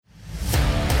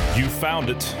You found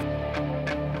it.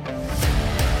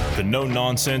 The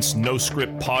no-nonsense,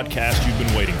 no-script podcast you've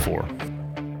been waiting for.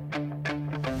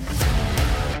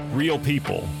 Real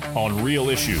people on real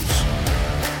issues.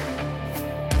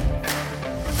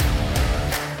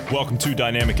 Welcome to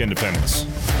Dynamic Independence,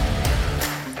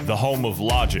 the home of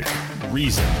logic,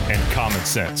 reason, and common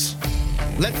sense.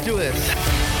 Let's do this.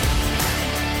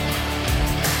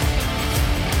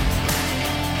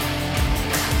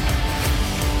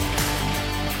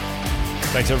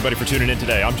 Thanks, everybody, for tuning in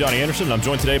today. I'm Johnny Anderson, and I'm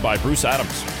joined today by Bruce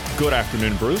Adams. Good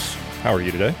afternoon, Bruce. How are you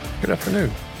today? Good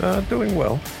afternoon. Doing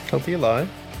well. Healthy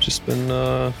alive. Just been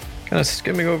kind of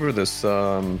skimming over this,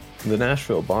 the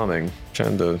Nashville bombing,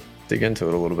 trying to dig into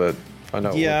it a little bit, find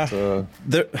out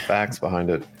what facts behind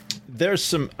it. There's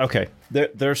some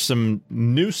there's some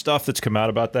new stuff that's come out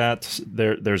about that.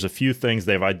 There's a few things.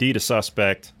 They've ID'd a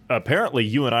suspect. Apparently,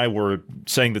 you and I were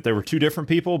saying that there were two different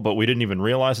people, but we didn't even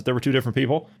realize that there were two different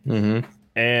people. Mm-hmm.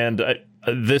 And I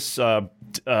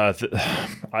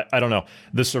don't know.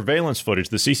 The surveillance footage,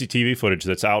 the CCTV footage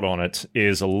that's out on it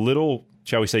is a little,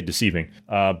 shall we say, deceiving.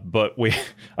 But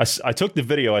I took the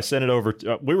video, I sent it over.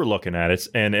 We were looking at it,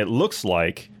 and it looks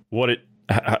like what it.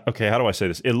 Okay, how do I say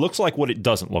this? It looks like what it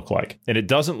doesn't look like. And it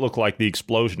doesn't look like the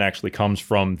explosion actually comes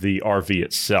from the RV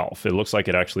itself. It looks like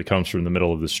it actually comes from the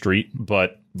middle of the street,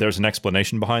 but there's an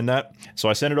explanation behind that. So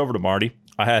I sent it over to Marty.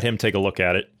 I had him take a look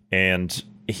at it, and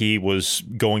he was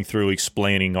going through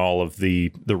explaining all of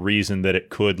the reason that it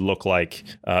could look like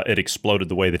it exploded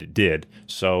the way that it did.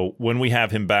 So when we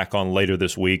have him back on later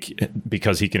this week,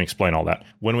 because he can explain all that,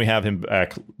 when we have him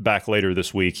back later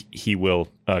this week, he will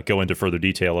go into further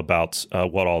detail about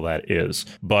what all that is.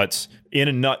 But in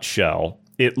a nutshell,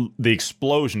 the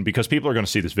explosion, because people are going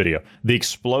to see this video, the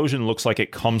explosion looks like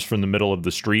it comes from the middle of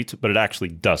the street, but it actually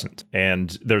doesn't.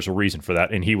 And there's a reason for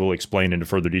that. And he will explain into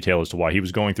further detail as to why. He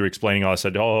was going through explaining all. I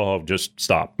said, just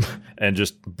stop and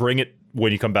just bring it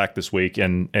when you come back this week,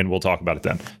 and we'll talk about it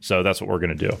then. So that's what we're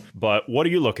going to do. But what are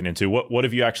you looking into? What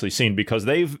have you actually seen? Because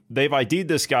they've ID'd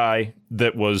this guy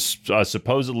that was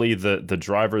supposedly the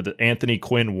driver, that Anthony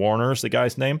Quinn Warner is the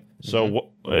guy's name. So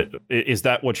is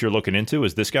that what you're looking into?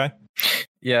 Is this guy?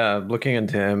 Yeah, looking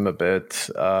into him a bit.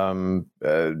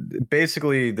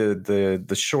 Basically,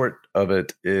 the short of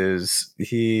it is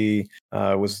he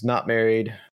was not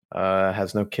married,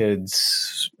 has no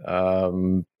kids,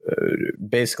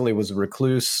 basically was a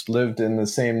recluse, lived in the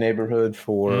same neighborhood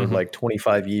for like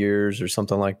 25 years or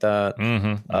something like that.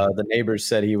 The neighbors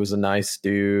said he was a nice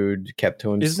dude, kept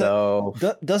to himself.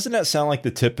 Doesn't that sound like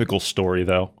the typical story,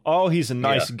 though? Oh, he's a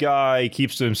nice guy,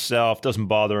 keeps to himself, doesn't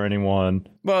bother anyone.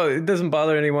 Well, it doesn't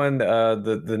bother anyone.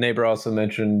 The neighbor also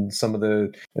mentioned some of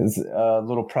the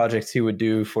little projects he would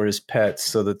do for his pets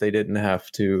so that they didn't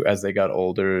have to, as they got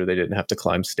older, they didn't have to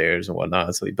climb stairs and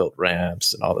whatnot. So he built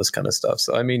ramps and all this kind of stuff.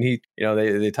 So, I mean,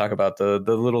 they talk about the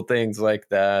little things like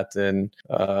that. And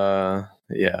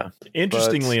yeah.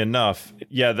 Interestingly enough,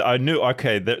 I knew.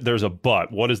 Okay, there's a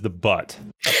but. What is the but?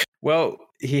 Well,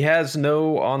 he has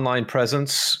no online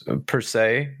presence per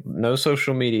se, no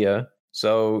social media.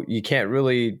 So you can't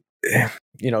really,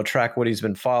 track what he's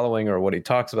been following or what he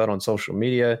talks about on social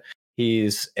media.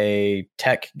 He's a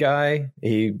tech guy.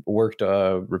 He worked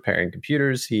repairing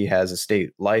computers. He has a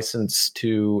state license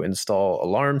to install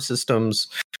alarm systems.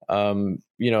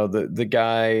 The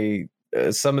guy,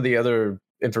 some of the other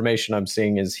information I'm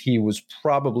seeing is he was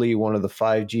probably one of the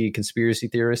 5G conspiracy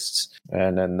theorists,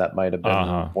 and then that might have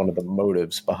been one of the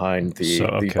motives behind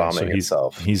the bombing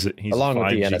itself. He's along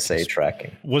with the NSA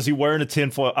tracking. Was he wearing a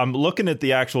tinfoil? I'm looking at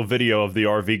the actual video of the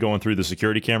RV going through the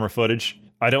security camera footage.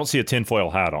 I don't see a tinfoil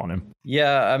hat on him.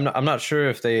 Yeah, I'm not sure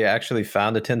if they actually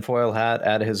found a tinfoil hat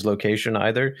at his location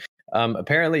either.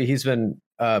 Apparently, he's been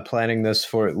planning this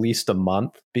for at least a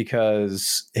month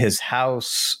because his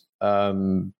house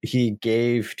he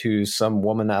gave to some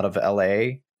woman out of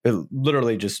LA. It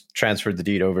literally just transferred the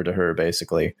deed over to her,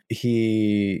 basically.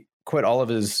 He quit all of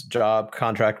his job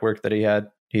contract work that he had.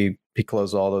 He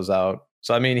closed all those out.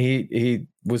 So, I mean, he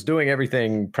was doing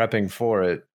everything prepping for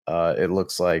it, it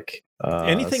looks like.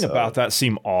 Anything about that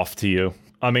seem off to you?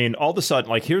 I mean, all of a sudden,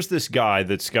 like, here's this guy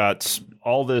that's got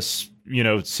all this,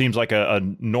 seems like a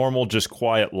normal, just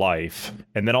quiet life.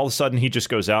 And then all of a sudden he just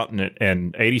goes out and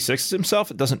 86s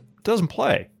himself. It doesn't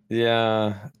play.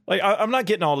 Yeah. Like, I'm not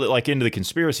getting all into the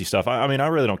conspiracy stuff. I mean, I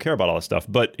really don't care about all this stuff.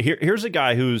 But here's a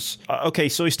guy who's, okay,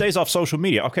 so he stays off social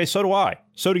media. Okay, so do I.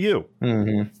 So do you.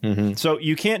 So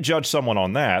you can't judge someone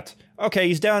on that. Okay,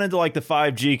 he's down into like the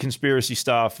 5G conspiracy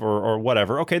stuff or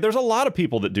whatever. Okay, there's a lot of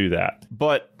people that do that.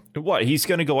 But what? He's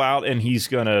going to go out and he's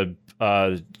going to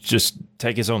just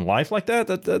take his own life like that?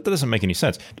 That doesn't make any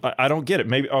sense. I don't get it.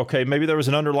 Maybe there was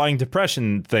an underlying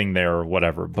depression thing there or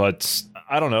whatever, but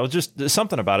I don't know. Just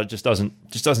something about it just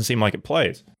doesn't seem like it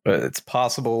plays. But it's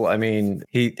possible. I mean,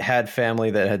 he had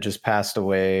family that had just passed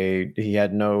away. He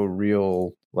had no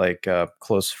real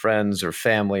close friends or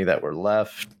family that were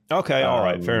left. Okay, all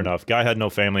right, fair enough. Guy had no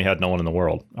family, had no one in the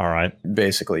world. All right.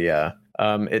 Basically, yeah.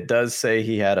 It does say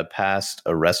he had a past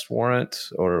arrest warrant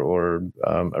or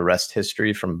arrest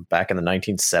history from back in the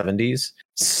 1970s.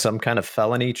 Some kind of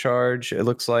felony charge, it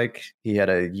looks like. He had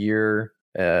a year,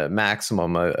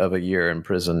 maximum of a year in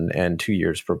prison and 2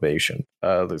 years probation.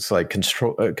 Looks like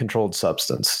controlled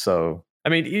substance. So, I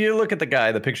mean, you look at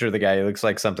the picture of the guy, he looks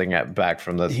like something back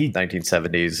from the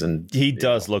 1970s. And he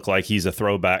does look like he's a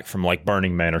throwback from like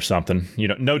Burning Man or something.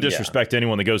 No disrespect to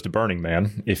anyone that goes to Burning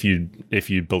Man, if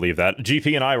you believe that.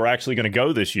 GP and I were actually going to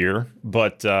go this year,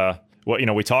 but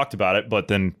we talked about it, but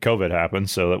then COVID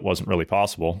happened, so that wasn't really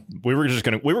possible. We were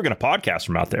going to podcast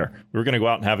from out there. We were going to go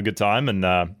out and have a good time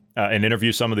and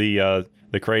interview some of the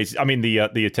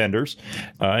attenders,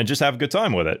 and just have a good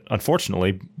time with it.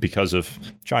 Unfortunately, because of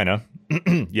China,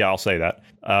 yeah, I'll say that,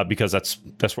 because that's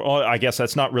well, I guess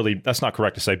that's not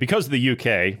correct to say, because of the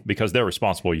UK, because they're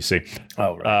responsible. You see,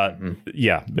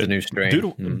 yeah, the new strain.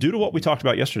 Due to what we talked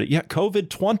about yesterday, yeah,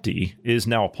 COVID-20 is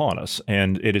now upon us,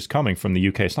 and it is coming from the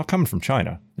UK. It's not coming from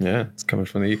China. Yeah, it's coming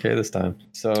from the UK this time.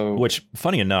 So, which,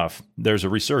 funny enough, there's a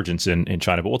resurgence in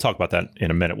China, but we'll talk about that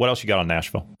in a minute. What else you got on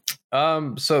Nashville?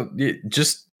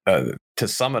 To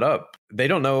sum it up, they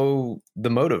don't know the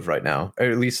motive right now. Or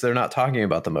at least they're not talking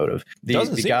about the motive. The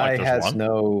guy like has one.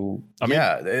 no.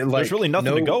 There's really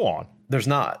nothing to go on. There's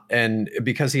not, and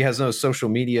because he has no social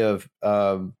media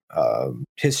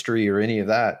history or any of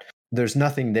that, there's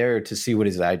nothing there to see what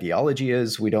his ideology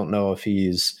is. We don't know if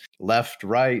he's left,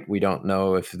 right. We don't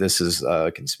know if this is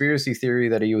a conspiracy theory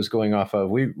that he was going off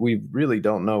of. We really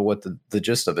don't know what the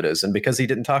gist of it is. And because he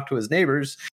didn't talk to his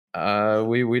neighbors,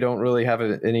 we don't really have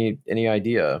any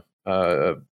idea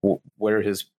where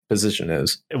his position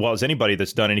is. Well, as anybody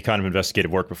that's done any kind of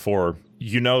investigative work before,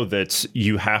 you know that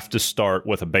you have to start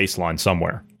with a baseline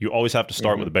somewhere. You always have to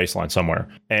start with a baseline somewhere.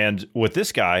 And with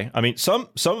this guy, I mean, some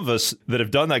of us that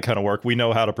have done that kind of work, we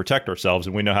know how to protect ourselves,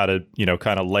 and we know how to,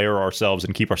 kind of layer ourselves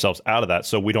and keep ourselves out of that,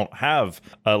 so we don't have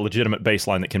a legitimate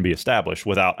baseline that can be established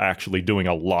without actually doing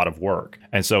a lot of work.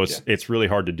 And so it's really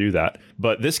hard to do that.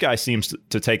 But this guy seems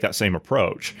to take that same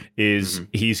approach.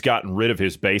 He's gotten rid of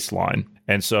his baseline,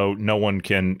 and so no one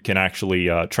can actually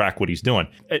track what he's doing.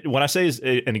 When I say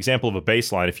an example of a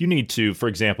baseline, if you need to, for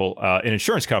example, an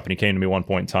insurance company came to me one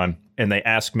point in time, and they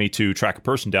asked me to track a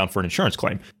person down for an insurance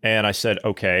claim. And I said,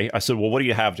 okay. I said, well, what do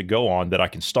you have to go on that I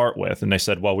can start with? And they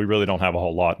said, well, we really don't have a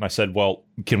whole lot. And I said, well,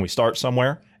 can we start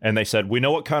somewhere? And they said, we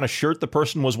know what kind of shirt the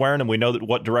person was wearing, and we know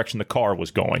what direction the car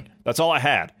was going. That's all I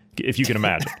had, if you can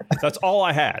imagine. That's all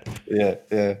I had.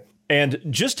 Yeah. And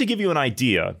just to give you an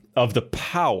idea of the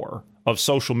power of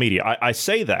social media, I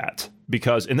say that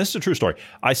because, and this is a true story,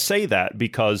 I say that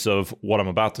because of what I'm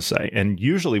about to say. And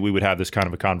usually we would have this kind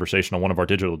of a conversation on one of our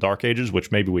digital dark ages,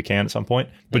 which maybe we can at some point.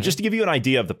 But just to give you an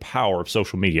idea of the power of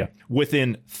social media,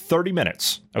 within 30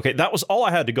 minutes, okay, that was all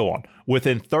I had to go on.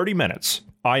 Within 30 minutes,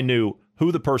 I knew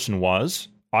who the person was.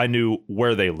 I knew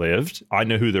where they lived. I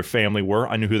knew who their family were.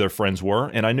 I knew who their friends were.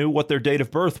 And I knew what their date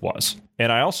of birth was.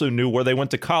 And I also knew where they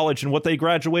went to college and what they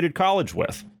graduated college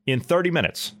with in 30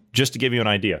 minutes, just to give you an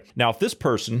idea. Now, if this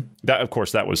person, that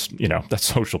was, that's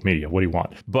social media. What do you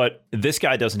want? But this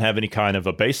guy doesn't have any kind of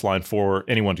a baseline for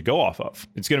anyone to go off of.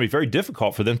 It's going to be very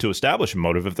difficult for them to establish a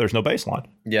motive if there's no baseline.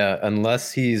 Yeah,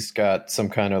 unless he's got some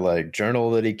kind of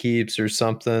journal that he keeps or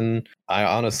something. I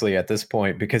honestly, at this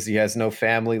point, because he has no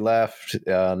family left,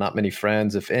 not many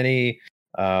friends, if any.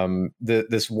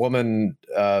 This woman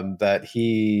that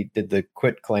he did the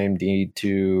quitclaim deed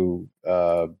to,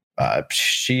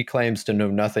 she claims to know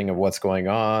nothing of what's going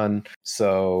on.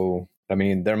 So, I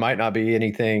mean, there might not be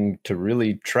anything to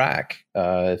really track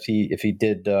if he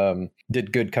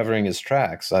did good covering his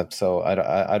tracks. So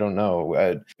I don't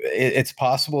know. It's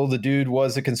possible the dude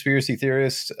was a conspiracy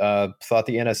theorist, thought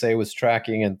the NSA was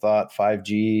tracking and thought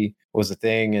 5G was a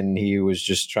thing, and he was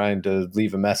just trying to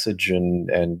leave a message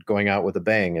and going out with a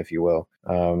bang, if you will,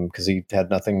 because he had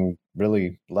nothing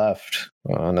really left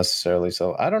necessarily.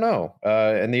 So I don't know.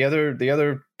 And the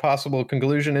other possible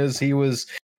conclusion is he was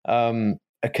a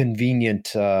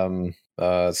convenient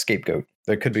scapegoat.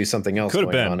 There could be something else Could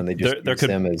have going been. on, and they just There use could-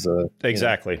 him as a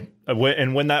Exactly.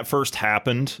 And when that first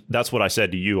happened, that's what I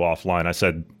said to you offline. I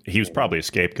said he was probably a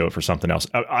scapegoat for something else.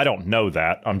 I don't know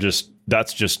that.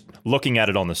 That's just looking at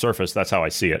it on the surface. That's how I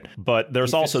see it. But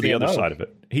there's also the other side of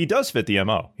it. He does fit the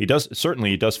MO. He does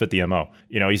fit the MO.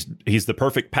 You know, he's the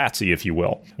perfect patsy, if you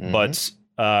will. Mhm. But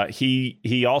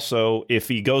he also, if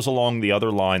he goes along the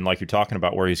other line, like you're talking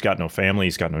about, where he's got no family,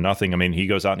 he's got no nothing. I mean, he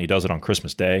goes out and he does it on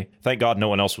Christmas Day. Thank God no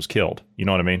one else was killed. You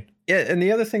know what I mean? Yeah, and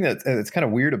the other thing that's kind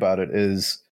of weird about it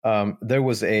is there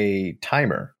was a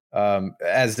timer,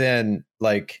 as in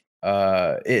like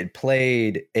it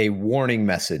played a warning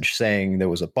message saying there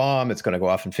was a bomb. It's going to go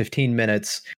off in 15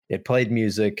 minutes. It played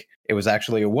music. It was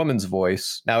actually a woman's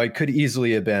voice. Now, it could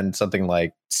easily have been something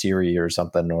like Siri or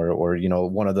something, or you know,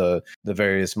 one of the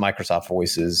various Microsoft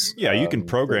voices. Yeah, you can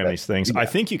program these things. Yeah. I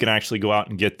think you can actually go out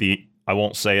and get I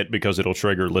won't say it because it'll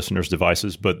trigger listeners'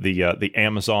 devices, but the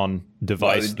Amazon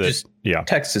device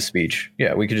text to speech.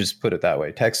 Yeah, we could just put it that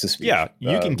way. Text to speech. Yeah,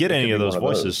 you can get it any could of be those one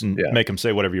voices and Yeah. make them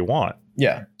say whatever you want.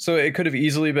 Yeah. So it could have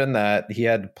easily been that he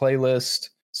had a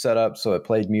playlist set up so it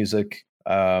played music.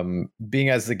 Being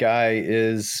as the guy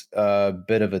is a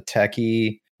bit of a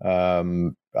techie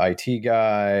IT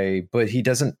guy, but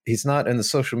he's not in the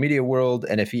social media world.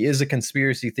 And if he is a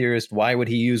conspiracy theorist, why would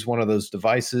he use one of those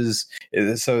devices?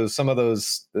 So some of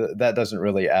those, that doesn't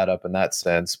really add up in that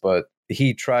sense, but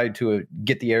he tried to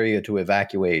get the area to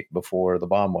evacuate before the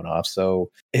bomb went off.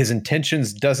 So his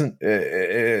intentions doesn't,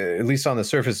 at least on the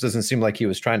surface, doesn't seem like he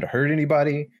was trying to hurt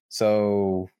anybody.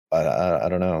 So I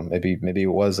don't know. Maybe it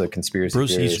was a conspiracy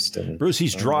theorist. Bruce,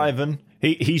 he's driving.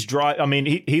 He's driving. I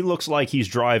mean, he looks like he's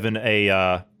driving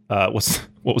a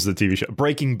what was the TV show?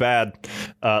 Breaking Bad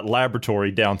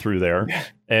laboratory down through there,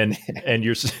 and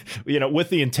you're, you know, with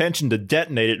the intention to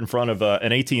detonate it in front of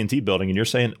an AT&T building, and you're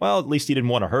saying, well, at least he didn't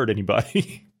want to hurt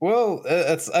anybody. Well,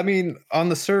 I mean, on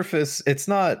the surface, it's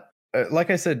not like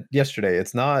I said yesterday.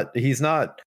 It's not. He's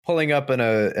not pulling up in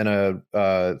a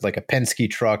like a Penske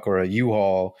truck or a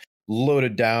U-Haul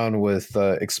loaded down with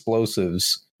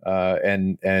explosives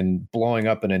and blowing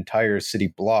up an entire city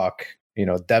block, you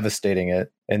know, devastating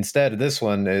it. Instead, this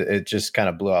one, it just kind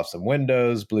of blew off some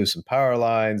windows, blew some power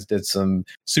lines, did some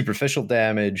superficial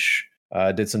damage,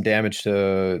 did some damage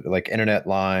to like internet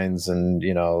lines, and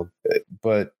you know,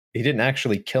 but he didn't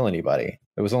actually kill anybody.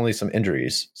 There was only some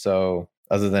injuries. So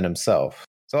other than himself.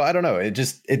 So I don't know.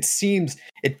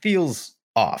 It feels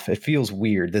off. It feels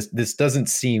weird.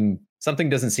 Something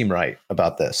doesn't seem right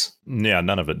about this. Yeah,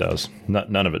 none of it does.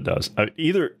 None of it does.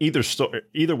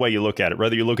 Either way you look at it,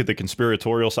 whether you look at the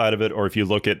conspiratorial side of it or if you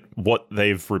look at what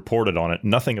they've reported on it,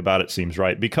 nothing about it seems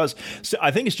right. Because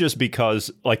I think it's just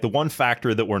because, like, the one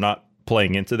factor that we're not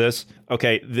playing into this,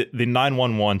 okay, the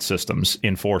 911 systems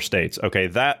in 4 states, okay,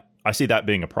 that I see that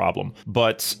being a problem.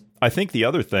 But I think the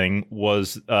other thing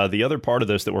was the other part of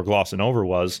this that we're glossing over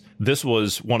was this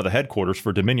was one of the headquarters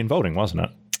for Dominion Voting, wasn't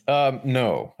it?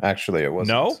 No, actually, it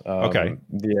wasn't. No? Okay.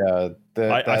 Yeah,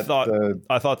 I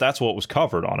thought that's what was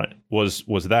covered on it was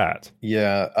that.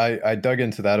 Yeah, I dug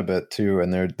into that a bit too,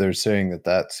 and they're saying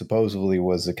that supposedly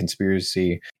was a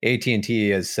conspiracy. AT&T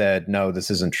has said no, this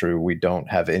isn't true. We don't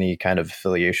have any kind of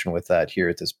affiliation with that here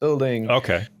at this building.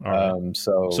 Okay. All right.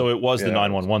 So it was the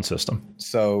 911 system.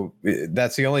 So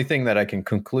that's the only thing that I can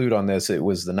conclude on this. It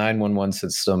was the 911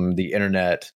 system, the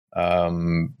internet.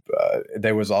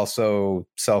 There was also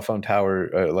cell phone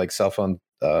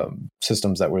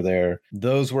systems that were there.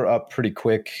 Those were up pretty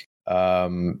quick.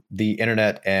 The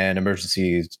internet and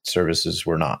emergency services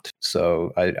were not.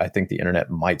 So I think the internet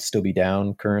might still be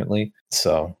down currently.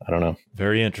 So I don't know.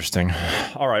 Very interesting.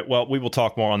 All right. Well, we will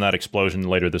talk more on that explosion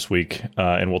later this week,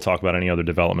 and we'll talk about any other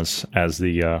developments as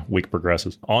the week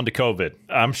progresses. On to COVID.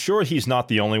 I'm sure he's not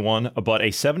the only one, but a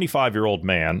 75-year-old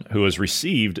man who has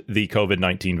received the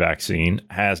COVID-19 vaccine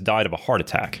has died of a heart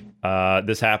attack.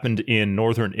 This happened in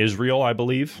northern Israel, I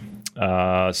believe.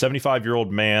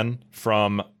 75-year-old man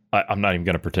from... I'm not even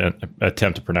going to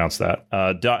attempt to pronounce that.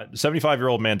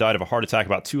 75-year-old man died of a heart attack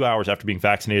about 2 hours after being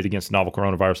vaccinated against novel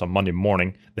coronavirus on Monday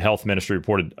morning. The health ministry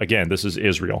reported, again, this is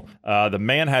Israel. The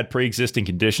man had pre-existing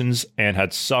conditions and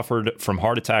had suffered from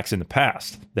heart attacks in the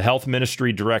past. The health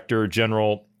ministry director,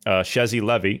 General Shezi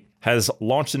Levy, has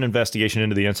launched an investigation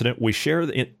into the incident. We share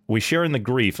in the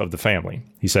grief of the family,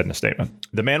 he said in a statement.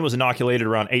 The man was inoculated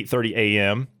around 8:30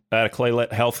 a.m. at a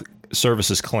Claylet Health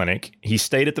Services clinic. He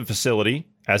stayed at the facility,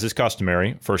 as is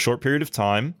customary, for a short period of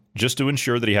time, just to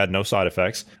ensure that he had no side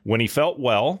effects. When he felt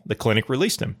well, the clinic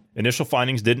released him. Initial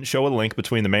findings didn't show a link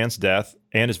between the man's death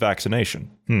and his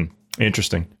vaccination.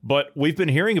 Interesting. But we've been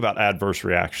hearing about adverse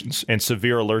reactions and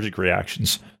severe allergic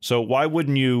reactions. So why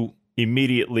wouldn't you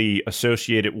immediately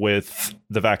associate it with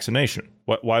the vaccination.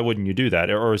 Why wouldn't you do that?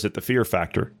 Or is it the fear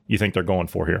factor you think they're going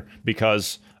for here?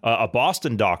 Because a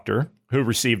Boston doctor who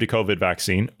received a COVID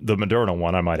vaccine, the Moderna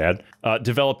one, I might add,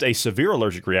 developed a severe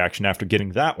allergic reaction after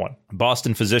getting that one.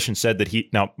 Boston physician said that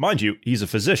now, mind you, he's a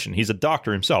physician. He's a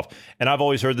doctor himself. And I've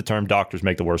always heard the term doctors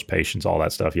make the worst patients, all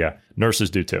that stuff. Yeah, nurses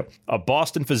do too. A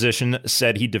Boston physician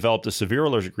said he developed a severe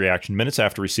allergic reaction minutes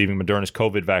after receiving Moderna's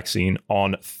COVID vaccine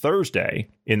on Thursday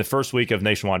in the first week of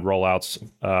nationwide rollouts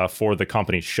for the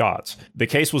company's shots. The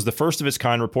case was the first of its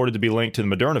kind reported to be linked to the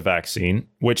Moderna vaccine,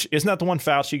 which isn't that the one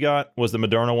Fauci got? Was the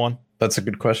Moderna one? That's a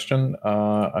good question.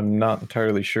 I'm not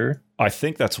entirely sure. I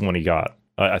think that's the one he got.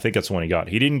 I think that's the one he got.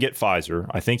 He didn't get Pfizer.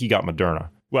 I think he got Moderna.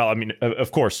 Well, I mean,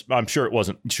 of course, I'm sure it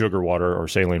wasn't sugar water or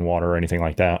saline water or anything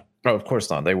like that. Oh, of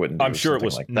course not. They wouldn't do I'm sure it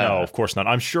was. like no, of course not.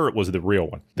 I'm sure it was the real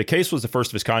one. The case was the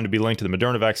first of its kind to be linked to the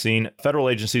Moderna vaccine. Federal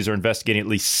agencies are investigating at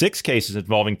least 6 cases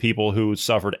involving people who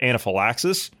suffered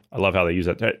anaphylaxis. I love how they use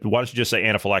that. Why don't you just say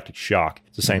anaphylactic shock?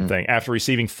 It's the same thing. After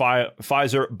receiving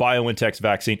Pfizer-BioNTech's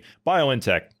vaccine.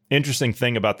 BioNTech, interesting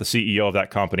thing about the CEO of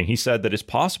that company. He said that it's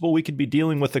possible we could be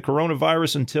dealing with the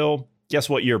coronavirus until, guess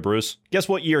what year, Bruce? Guess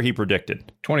what year he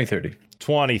predicted? 2030.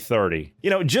 2030.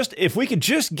 Just if we could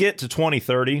just get to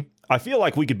 2030, I feel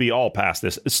like we could be all past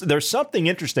this. There's something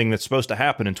interesting that's supposed to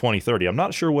happen in 2030. I'm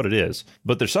not sure what it is,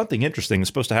 but there's something interesting that's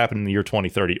supposed to happen in the year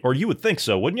 2030. Or you would think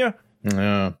so, wouldn't you?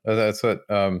 Yeah, that's what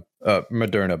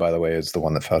Moderna, by the way, is the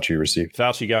one that Fauci received.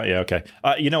 Fauci got, yeah, okay.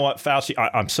 You know what, Fauci,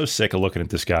 I'm so sick of looking at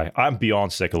this guy. I'm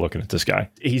beyond sick of looking at this guy.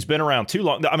 He's been around too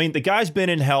long. I mean, the guy's been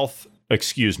in health.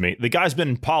 Excuse me. The guy's been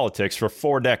in politics for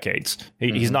 4 decades.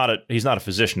 He's not a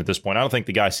physician at this point. I don't think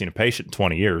the guy's seen a patient in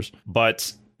 20 years.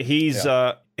 But he's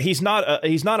not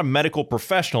a medical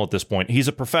professional at this point. He's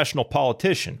a professional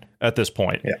politician at this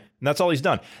point. Yeah. And that's all he's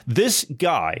done. This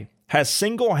guy has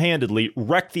single-handedly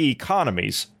wrecked the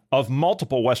economies of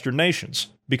multiple Western nations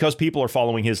because people are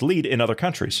following his lead in other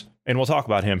countries. And we'll talk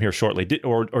about him here shortly. Do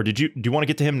you want to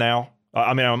get to him now?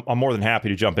 I mean, I'm more than happy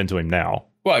to jump into him now.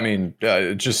 Well, I mean,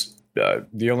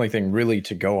 the only thing really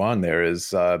to go on there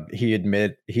is he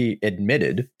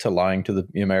admitted to lying to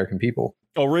the American people.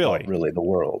 Oh, really? Not really the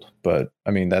world. But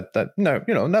I mean, no,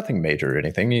 nothing major or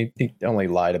anything. He only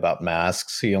lied about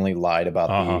masks. He only lied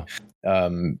about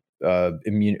the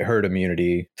herd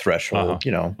immunity threshold.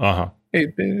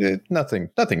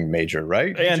 Nothing major,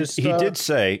 right? And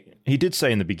he did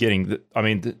say in the beginning that, I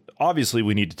mean, obviously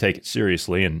we need to take it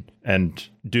seriously and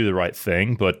do the right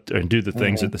thing, and do the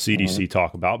things that the CDC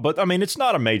talk about. But I mean, it's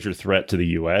not a major threat to the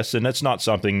U.S. and that's not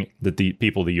something that the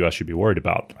people of the U.S. should be worried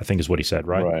about, I think is what he said,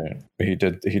 right? Right. He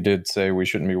did say we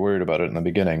shouldn't be worried about it in the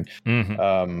beginning.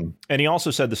 And he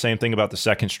also said the same thing about the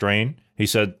second strain. He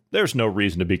said, there's no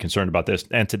reason to be concerned about this.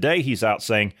 And today he's out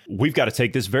saying, we've got to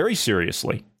take this very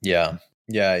seriously. Yeah.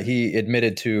 Yeah, he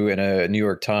admitted to in a New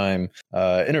York Times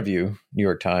interview,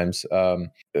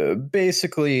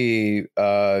 basically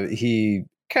he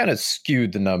kind of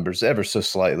skewed the numbers ever so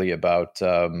slightly about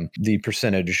the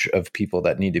percentage of people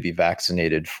that need to be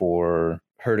vaccinated for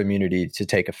herd immunity to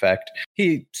take effect.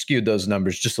 He skewed those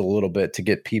numbers just a little bit to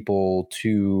get people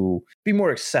to be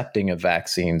more accepting of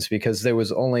vaccines because there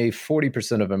was only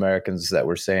 40% of Americans that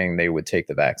were saying they would take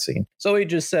the vaccine. So he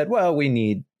just said, well, we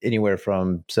need anywhere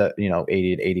from 80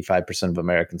 to 85% of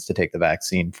Americans to take the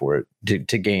vaccine for it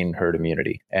to gain herd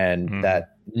immunity. And that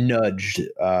nudged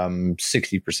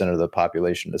 60% of the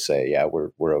population to say, yeah,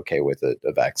 we're okay with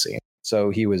a vaccine.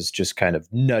 So he was just kind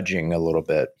of nudging a little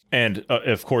bit. And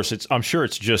of course, I'm sure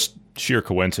it's just sheer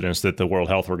coincidence that the World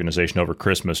Health Organization over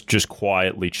Christmas just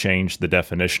quietly changed the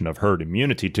definition of herd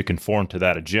immunity to conform to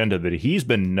that agenda that he's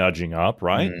been nudging up,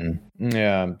 right?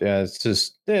 Yeah, it's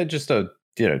just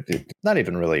not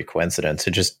even really a coincidence.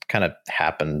 It just kind of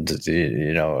happened,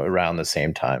 around the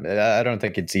same time. I don't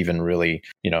think it's even really,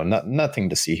 nothing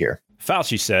to see here.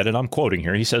 Fauci said, and I'm quoting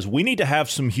here, he says, we need to have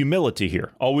some humility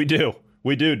here. Oh, we do.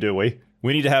 We do we?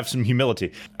 We need to have some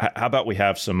humility. How about we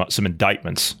have some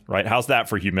indictments, right? How's that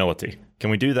for humility? Can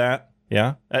we do that?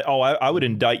 Yeah? I would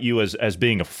indict you as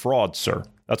being a fraud, sir.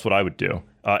 That's what I would do.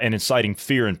 And inciting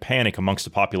fear and panic amongst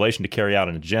the population to carry out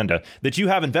an agenda that you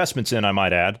have investments in, I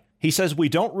might add. He says we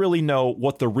don't really know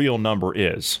what the real number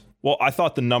is. Well, I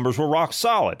thought the numbers were rock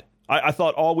solid. I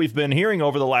thought all we've been hearing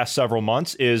over the last several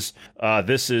months is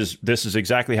this is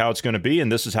exactly how it's going to be, and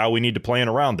this is how we need to plan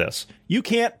around this. You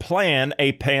can't plan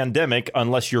a pandemic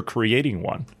unless you're creating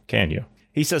one, can you?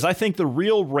 He says, I think the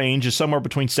real range is somewhere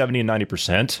between 70 and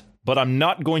 90%, but I'm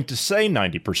not going to say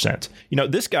 90%.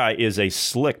 This guy is a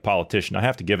slick politician. I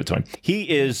have to give it to him. He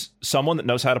is someone that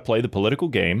knows how to play the political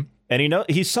game, and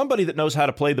he's somebody that knows how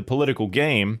to play the political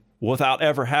game without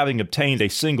ever having obtained a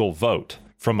single vote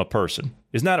from a person.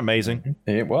 Isn't that amazing?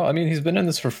 Well, I mean, he's been in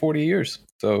this for 40 years.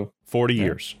 So 40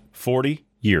 years. 40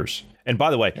 years. And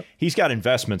by the way, he's got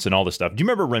investments in all this stuff. Do you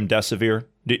remember Remdesivir?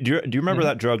 Do you remember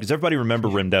that drug? Does everybody remember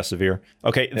Remdesivir?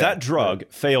 Okay, that drug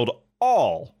failed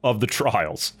all of the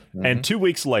trials. And 2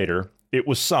 weeks later, it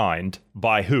was signed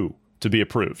by who to be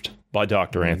approved? By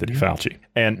Dr. Anthony Fauci.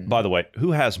 And by the way,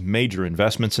 who has major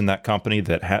investments in that company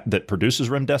that produces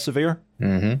Remdesivir?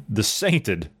 The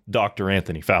sainted Dr.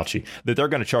 Anthony Fauci, that they're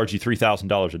going to charge you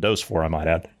 $3,000 a dose for, I might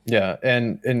add. Yeah,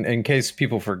 and in case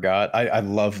people forgot, I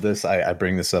love this. I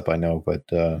bring this up, I know, but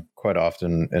quite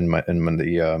often in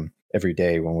the every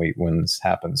day when this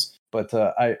happens. But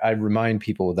I remind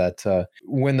people that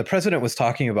when the president was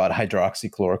talking about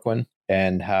hydroxychloroquine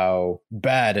and how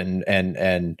bad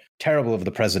and terrible of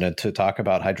the president to talk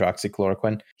about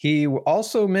hydroxychloroquine, he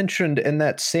also mentioned in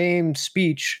that same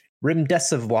speech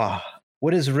Remdesivir.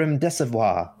 What is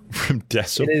Remdesivir?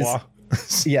 Remdesivir?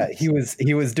 Yeah,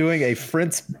 he was doing a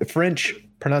French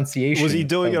pronunciation. Was he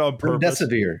doing it on purpose?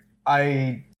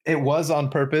 Remdesivir. It was on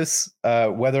purpose.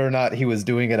 Whether or not he was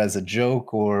doing it as a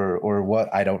joke or what,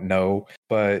 I don't know.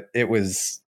 But it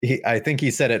was. I think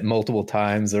he said it multiple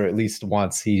times, or at least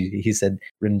once. He said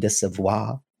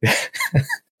Remdesivir.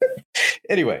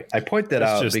 Anyway, I point that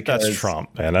out because that's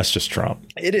Trump, man. That's just Trump.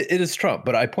 It is Trump,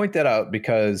 but I point that out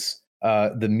because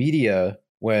the media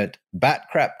went bat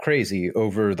crap crazy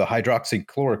over the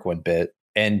hydroxychloroquine bit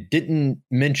and didn't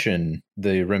mention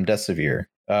the Remdesivir.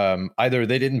 Either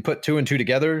they didn't put two and two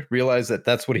together, realize that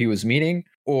that's what he was meaning,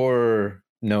 or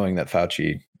knowing that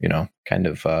Fauci, kind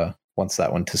of wants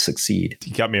that one to succeed.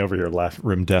 You got me over here laughing.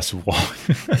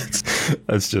 Remdesivir.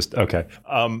 That's just okay.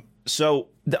 So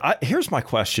here's my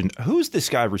question: who's this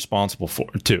guy responsible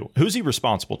to? Who's he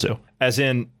responsible to? As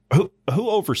in, who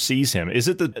oversees him? Is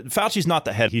it Fauci's not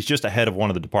the head? He's just a head of one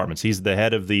of the departments. He's the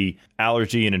head of the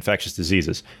allergy and infectious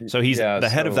diseases. So he's the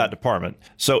head of that department.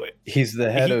 So he's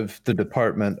the head of the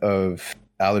department of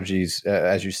allergies,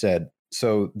 as you said.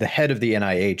 So the head of the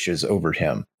NIH is over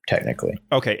him, technically.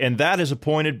 Okay, and that is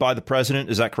appointed by the president.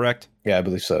 Is that correct? Yeah, I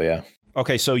believe so. Yeah.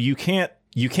 Okay, so you can't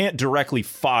directly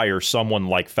fire someone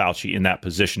like Fauci in that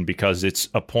position because it's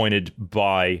appointed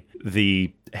by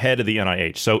the head of the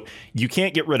NIH. So you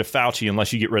can't get rid of Fauci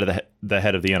unless you get rid of the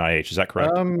head of the NIH. Is that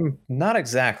correct? Not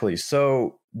exactly.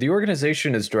 So the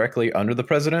organization is directly under the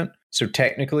president. So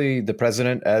technically, the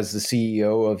president, as the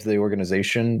CEO of the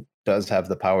organization, does have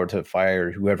the power to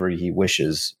fire whoever he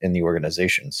wishes in the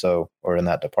organization, or in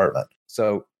that department.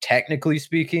 So technically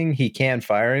speaking, he can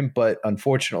fire him, but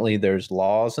unfortunately, there's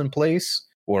laws in place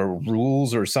or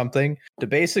rules or something to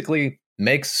basically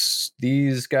makes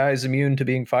these guys immune to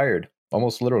being fired.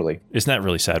 Almost literally. Isn't that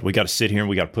really sad? We got to sit here and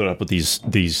we got to put up with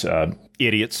these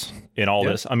idiots in all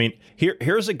this. I mean,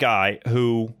 here's a guy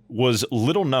who was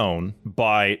little known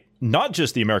by not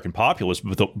just the American populace,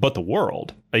 but the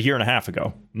world a year and a half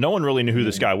ago. No one really knew who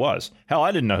this guy was. Hell,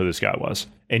 I didn't know who this guy was.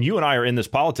 And you and I are in this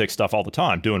politics stuff all the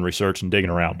time, doing research and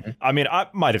digging around. I mean, I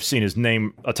might have seen his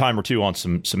name a time or two on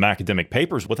some academic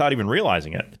papers without even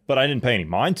realizing it, but I didn't pay any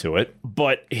mind to it.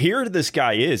 But here this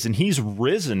guy is, and he's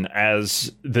risen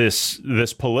as this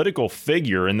political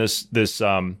figure in this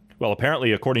well,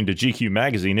 apparently, according to GQ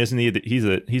magazine, isn't he?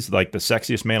 He's like the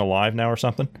sexiest man alive now, or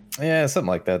something. Yeah, something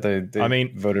like that. They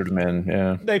voted him in.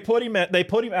 Yeah, they put him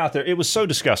out there. It was so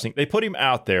disgusting. They put him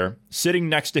out there, sitting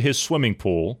next to his swimming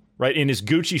pool, right, in his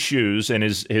Gucci shoes and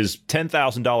his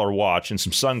 $10,000 watch and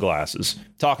some sunglasses,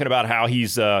 talking about how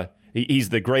he's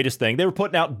the greatest thing. They were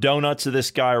putting out donuts to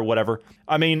this guy or whatever.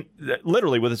 I mean,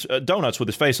 literally with his donuts with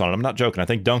his face on it. I'm not joking. I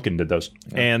think Duncan did those.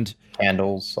 Yeah. And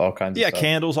candles, all kinds of stuff. Yeah,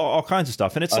 candles, all kinds of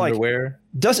stuff. And it's underwear.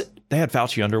 They had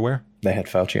Fauci underwear? They had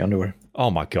Fauci underwear. Oh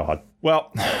my God.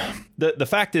 Well, the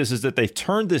fact is that they've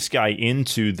turned this guy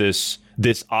into this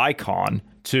icon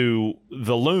to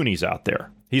the loonies out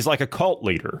there. He's like a cult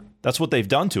leader. That's what they've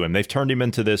done to him. They've turned him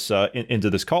into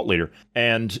this cult leader.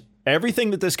 And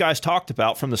everything that this guy's talked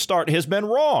about from the start has been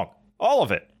wrong. All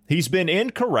of it. He's been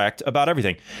incorrect about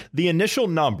everything. The initial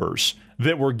numbers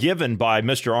that were given by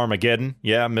Mr. Armageddon,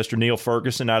 Mr. Neil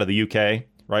Ferguson out of the UK,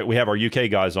 right? We have our UK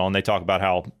guys on. They talk about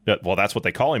how, well, that's what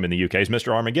they call him in the UK, is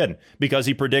Mr. Armageddon, because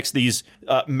he predicts these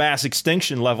mass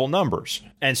extinction level numbers.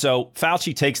 And so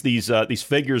Fauci takes these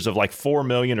figures of like 4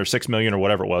 million or 6 million or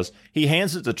whatever it was. He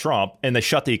hands it to Trump, and they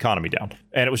shut the economy down.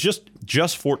 And it was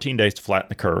just 14 days to flatten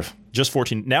the curve. Just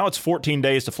 14. Now it's 14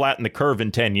 days to flatten the curve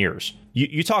in 10 years.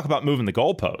 You talk about moving the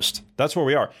goalpost. That's where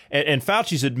we are. And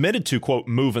Fauci's admitted to, quote,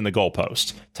 moving the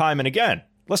goalpost time and again.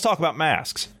 Let's talk about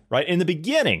masks, right? In the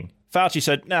beginning, Fauci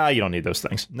said, nah, you don't need those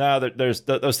things. No,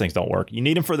 those things don't work. You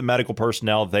need them for the medical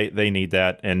personnel. They need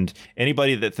that. And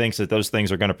anybody that thinks that those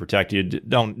things are going to protect you,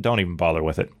 don't even bother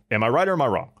with it. Am I right or am I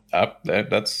wrong?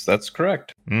 That's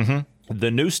correct. Mm-hmm.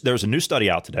 There's a new study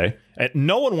out today, and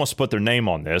no one wants to put their name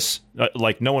on this.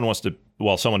 No one wants to.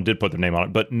 Well, someone did put their name on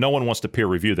it, but no one wants to peer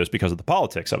review this because of the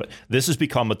politics of it. This has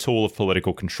become a tool of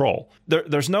political control.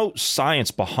 There's no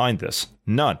science behind this.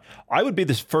 None. I would be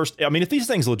the first. I mean, if these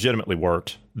things legitimately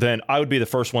worked, then I would be the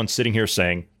first one sitting here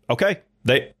saying, okay,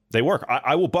 they work.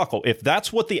 I will buckle. If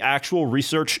that's what the actual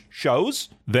research shows,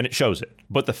 then it shows it.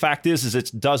 But the fact is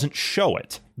it doesn't show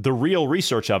it. The real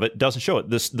research of it doesn't show it.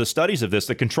 The studies of this,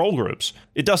 the control groups,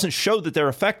 it doesn't show that they're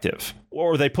effective.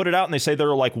 Or they put it out and they say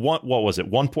they're like, what was it?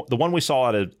 The one we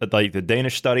saw at like the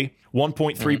Danish study,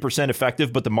 1.3%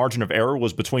 effective, but the margin of error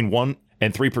was between 1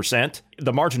 and 3%.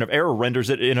 The margin of error renders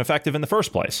it ineffective in the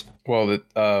first place. Well,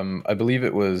 I believe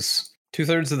it was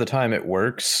 2/3 of the time it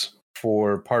works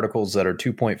for particles that are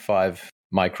 2.5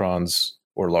 microns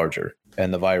or larger.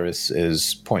 And the virus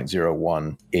is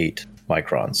 0.018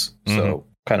 microns. So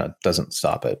kind of doesn't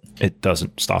stop it. It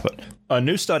doesn't stop it. A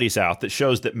new study's out that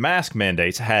shows that mask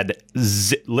mandates had,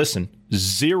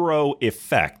 zero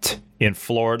effect in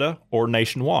Florida or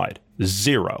nationwide.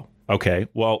 Zero. Okay,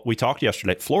 well, we talked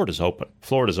yesterday. Florida's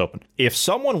open. If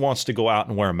someone wants to go out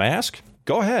and wear a mask,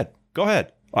 go ahead.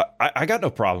 I got no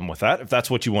problem with that. If that's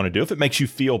what you want to do, if it makes you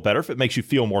feel better, if it makes you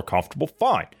feel more comfortable,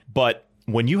 fine. But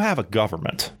when you have a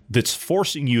government that's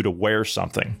forcing you to wear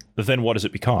something, then what does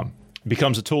it become? It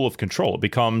becomes a tool of control. It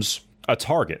becomes a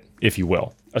target, if you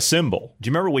will, a symbol. Do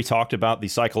you remember we talked about the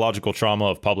psychological trauma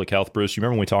of public health, Bruce? You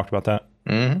remember when we talked about that?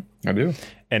 Mm-hmm. I do.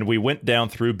 And we went down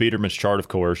through Biederman's chart of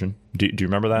coercion. Do you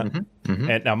remember that? Mm-hmm. Mm-hmm.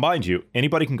 And now, mind you,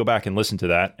 anybody can go back and listen to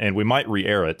that, and we might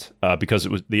re-air it because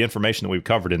it was the information that we've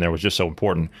covered in there was just so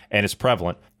important, and it's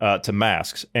prevalent to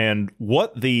masks. And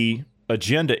what the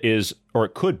agenda is, or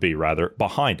it could be rather,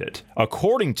 behind it.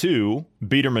 According to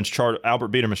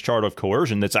Albert Biederman's chart of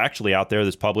coercion that's actually out there,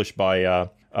 that's published by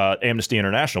Amnesty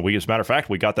International. As a matter of fact,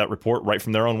 we got that report right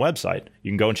from their own website.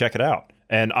 You can go and check it out.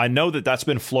 And I know that that's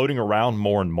been floating around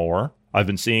more and more. I've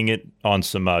been seeing it on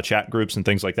some chat groups and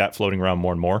things like that floating around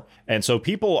more and more. And so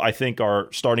people, I think,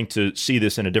 are starting to see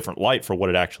this in a different light for what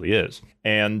it actually is.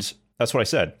 And that's what I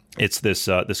said. It's this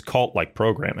cult-like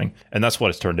programming, and that's what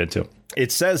it's turned into.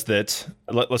 It says that,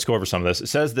 let's go over some of this. It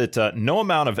says that no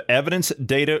amount of evidence,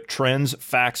 data, trends,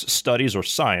 facts, studies, or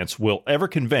science will ever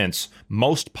convince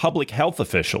most public health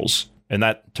officials, and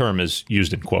that term is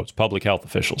used in quotes, public health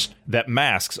officials, that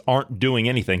masks aren't doing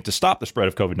anything to stop the spread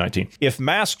of COVID-19. If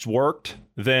masks worked,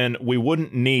 then we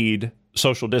wouldn't need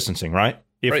social distancing, right?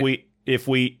 If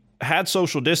we had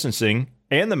social distancing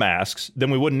and the masks, then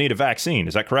we wouldn't need a vaccine.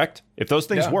 Is that correct? If those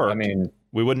things worked,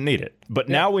 we wouldn't need it. But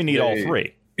now we need all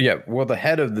three. Yeah. Well, the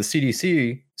head of the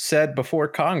CDC said before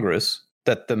Congress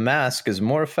that the mask is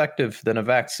more effective than a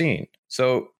vaccine.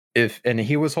 So and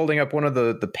he was holding up one of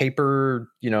the paper,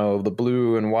 the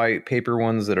blue and white paper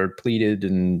ones that are pleated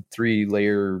and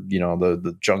 3-layer,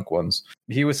 the junk ones.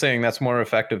 He was saying that's more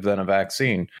effective than a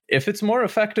vaccine. If it's more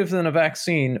effective than a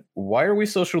vaccine, why are we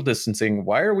social distancing?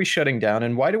 Why are we shutting down?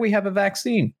 And why do we have a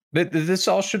vaccine? This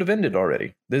all should have ended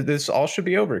already. This all should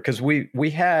be over because we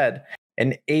had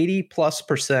an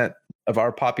 80+% of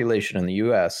our population in the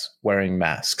US wearing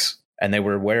masks, and they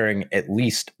were wearing at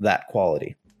least that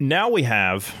quality. Now we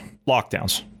have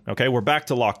lockdowns. Okay, we're back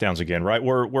to lockdowns again, right?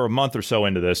 We're a month or so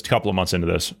into this, a couple of months into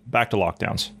this, back to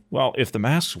lockdowns. Well, if the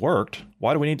masks worked,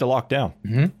 why do we need to lock down?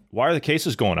 Mm-hmm. Why are the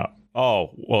cases going up? Oh,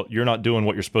 well, you're not doing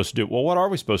what you're supposed to do. Well, what are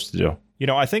we supposed to do?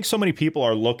 I think so many people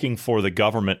are looking for the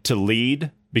government to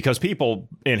lead because people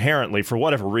inherently, for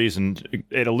whatever reason,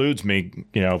 it eludes me,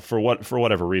 for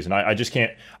whatever reason. I just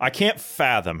can't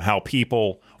fathom how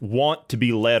people want to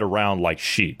be led around like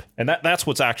sheep. And that's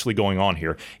what's actually going on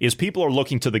here, is people are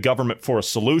looking to the government for a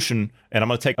solution. And I'm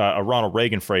going to take a Ronald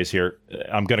Reagan phrase here.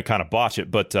 I'm going to kind of botch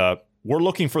it, but we're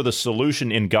looking for the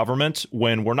solution in government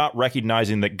when we're not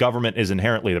recognizing that government is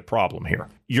inherently the problem here.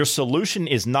 Your solution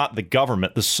is not the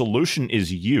government. The solution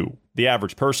is you, the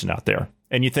average person out there.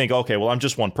 And you think, okay, well, I'm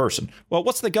just one person. Well,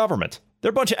 what's the government? They're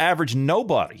a bunch of average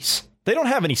nobodies. They don't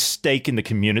have any stake in the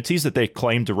communities that they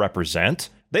claim to represent.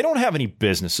 They don't have any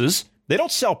businesses. They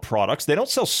don't sell products. They don't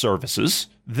sell services.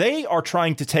 They are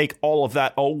trying to take all of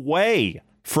that away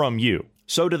from you.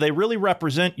 So do they really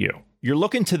represent you? You're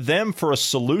looking to them for a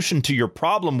solution to your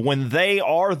problem when they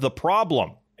are the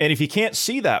problem. And if you can't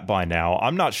see that by now,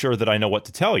 I'm not sure that I know what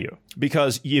to tell you.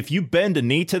 Because if you bend a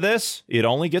knee to this, it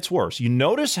only gets worse. You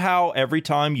notice how every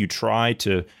time you try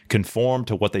to conform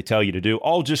to what they tell you to do,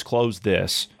 just close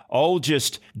this,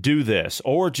 just do this,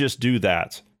 or just do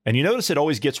that. And you notice it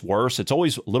always gets worse. It's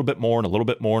always a little bit more and a little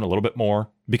bit more and a little bit more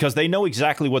because they know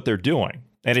exactly what they're doing.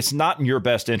 And it's not in your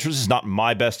best interest. It's not in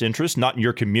my best interest, not in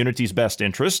your community's best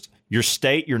interest, your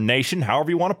state, your nation,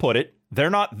 however you want to put it. They're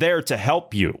not there to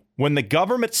help you. When the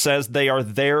government says they are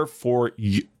there for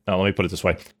you. Let me put it this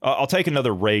way. I'll take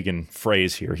another Reagan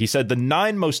phrase here. He said the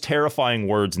 9 most terrifying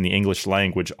words in the English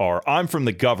language are, I'm from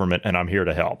the government and I'm here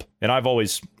to help. And I've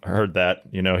always heard that,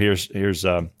 here's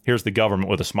the government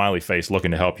with a smiley face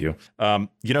looking to help you.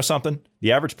 You know something?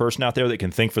 The average person out there that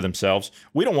can think for themselves,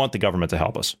 we don't want the government to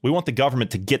help us. We want the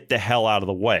government to get the hell out of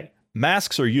the way.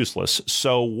 Masks are useless.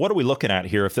 So what are we looking at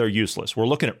here if they're useless? We're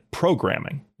looking at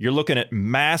programming. You're looking at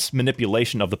mass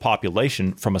manipulation of the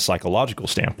population from a psychological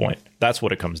standpoint. That's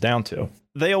what it comes down to.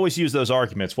 They always use those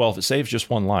arguments. Well, if it saves just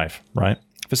one life, right?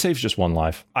 If it saves just one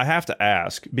life, I have to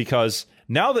ask, because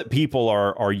now that people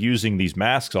are using these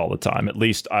masks all the time, at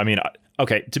least,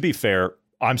 okay, to be fair,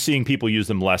 I'm seeing people use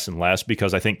them less and less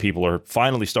because I think people are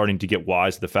finally starting to get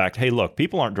wise to the fact, hey, look,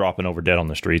 people aren't dropping over dead on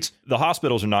the streets. The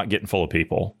hospitals are not getting full of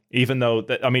people, even though,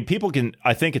 people can,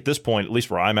 I think at this point, at least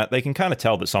where I'm at, they can kind of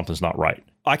tell that something's not right.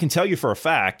 I can tell you for a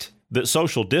fact that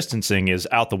social distancing is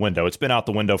out the window. It's been out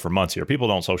the window for months here. People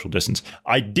don't social distance.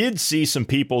 I did see some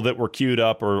people that were queued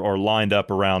up or lined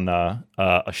up around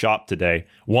a shop today,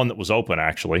 one that was open,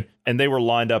 actually, and they were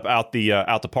lined up out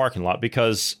the parking lot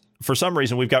because for some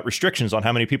reason, we've got restrictions on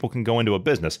how many people can go into a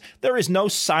business. There is no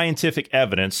scientific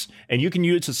evidence, and you can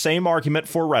use the same argument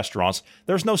for restaurants.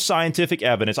 There's no scientific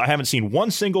evidence. I haven't seen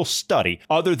one single study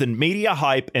other than media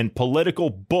hype and political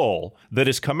bull that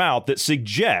has come out that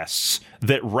suggests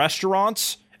that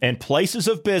restaurants and places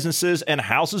of businesses and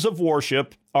houses of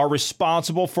worship are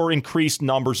responsible for increased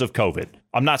numbers of COVID.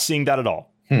 I'm not seeing that at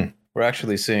all. We're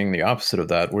actually seeing the opposite of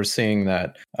that. We're seeing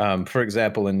that, for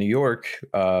example, in New York,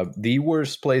 the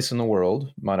worst place in the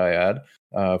world, might I add,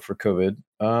 for COVID,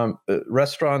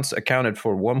 restaurants accounted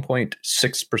for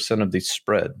 1.6% of the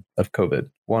spread of COVID,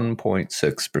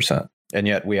 1.6%. And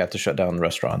yet we have to shut down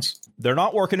restaurants. They're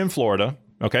not working in Florida.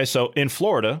 Okay, so in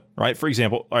Florida, right, for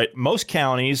example, all right, most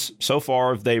counties so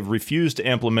far, they've refused to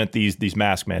implement these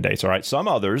mask mandates. All right, some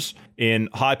others in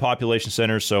high population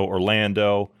centers, so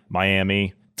Orlando,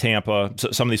 Miami, Tampa,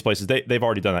 some of these places, they've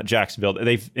already done that. Jacksonville,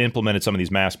 they've implemented some of these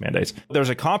mask mandates. There's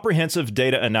a comprehensive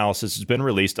data analysis that's been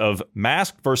released of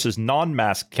mask versus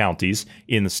non-mask counties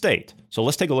in the state. So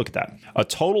let's take a look at that. A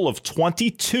total of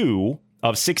 22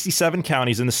 of 67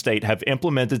 counties in the state have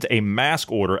implemented a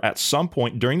mask order at some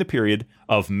point during the period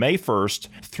of May 1st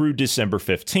through December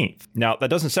 15th. Now, that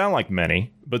doesn't sound like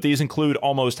many, but these include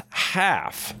almost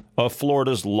half of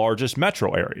Florida's largest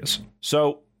metro areas.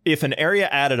 So if an area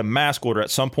added a mask order at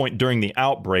some point during the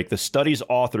outbreak, the study's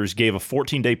authors gave a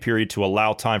 14-day period to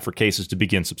allow time for cases to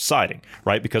begin subsiding,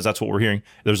 right? Because that's what we're hearing.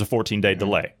 There's a 14-day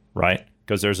delay, right?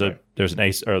 Because there's an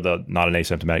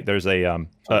asymptomatic. There's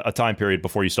a time period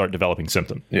before you start developing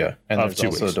symptoms. Yeah, and there's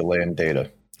also a delay in data.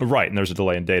 Right, and there's a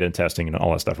delay in data and testing and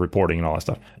all that stuff, reporting and all that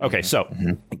stuff. Okay, so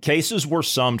cases were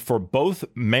summed for both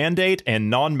mandate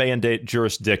and non-mandate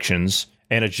jurisdictions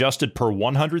and adjusted per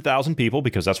 100,000 people,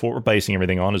 because that's what we're basing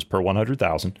everything on, is per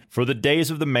 100,000, for the days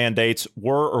of the mandates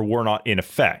were or were not in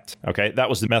effect. Okay, that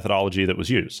was the methodology that was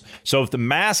used. So if the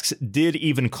masks did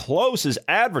even close as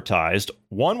advertised,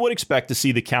 one would expect to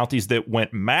see the counties that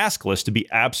went maskless to be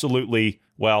absolutely,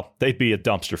 well, they'd be a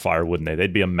dumpster fire, wouldn't they?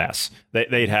 They'd be a mess.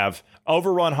 They'd have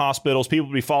overrun hospitals, people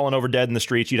would be falling over dead in the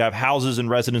streets, you'd have houses and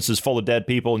residences full of dead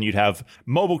people, and you'd have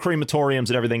mobile crematoriums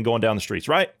and everything going down the streets,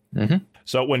 right? Mm-hmm.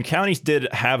 So when counties did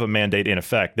have a mandate in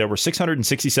effect, there were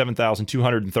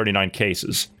 667,239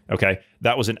 cases. Okay,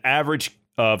 that was an average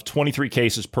of 23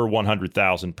 cases per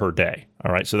 100,000 per day.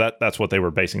 All right, so that's what they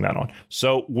were basing that on.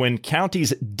 So when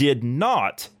counties did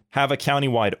not have a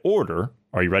countywide order,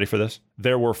 are you ready for this?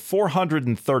 There were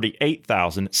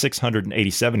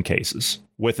 438,687 cases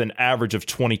with an average of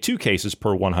 22 cases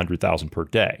per 100,000 per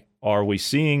day. Are we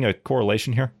seeing a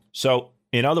correlation here? So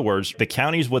in other words, the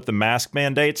counties with the mask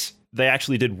mandates, they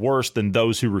actually did worse than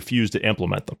those who refused to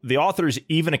implement them. The authors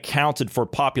even accounted for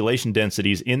population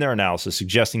densities in their analysis,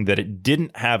 suggesting that it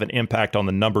didn't have an impact on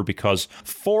the number because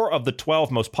 4 of the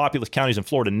 12 most populous counties in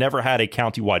Florida never had a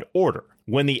countywide order.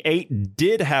 When the 8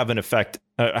 did have an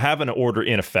order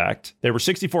in effect, there were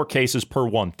 64 cases per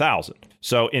 1,000.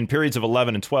 So in periods of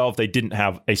 11 and 12, they didn't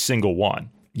have a single one.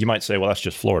 You might say, well, that's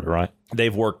just Florida, right?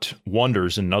 They've worked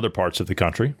wonders in other parts of the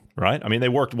country, right? I mean, they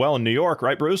worked well in New York,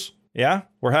 right, Bruce? Yeah,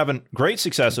 we're having great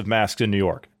success of masks in New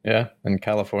York. Yeah, in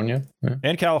California. Yeah.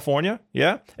 And California,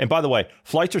 yeah. And by the way,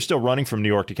 flights are still running from New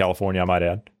York to California, I might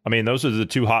add. I mean, those are the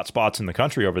two hot spots in the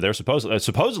country over there.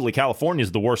 Supposedly, California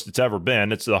is the worst it's ever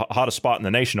been. It's the hottest spot in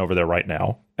the nation over there right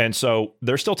now. And so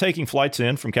they're still taking flights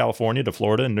in from California to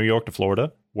Florida and New York to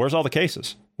Florida. Where's all the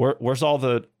cases? Where's all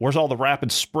the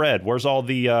rapid spread? Where's all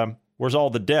the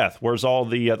death? Where's all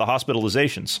the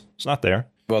hospitalizations? It's not there.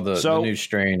 Well, the new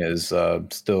strain is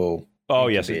still. Oh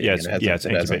yes, it's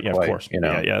incubating. Yeah, of course. You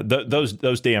know. Yeah.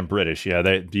 Those damn British. Yeah,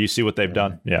 do you see what they've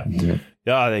done? Yeah, yeah.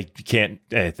 They can't.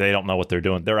 They don't know what they're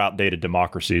doing. They're outdated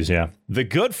democracies. Yeah. The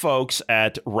good folks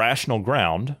at Rational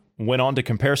Ground went on to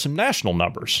compare some national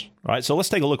numbers. Right. So let's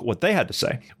take a look at what they had to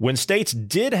say. When states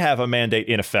did have a mandate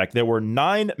in effect, there were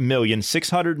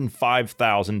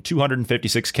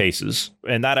 9,605,256 cases,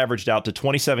 and that averaged out to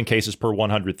 27 cases per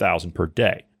 100,000 per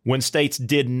day. When states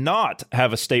did not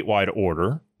have a statewide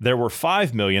order, there were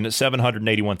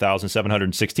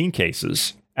 5,781,716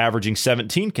 cases, averaging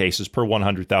 17 cases per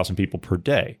 100,000 people per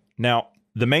day. Now,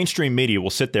 the mainstream media will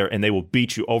sit there and they will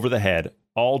beat you over the head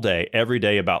all day, every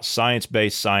day about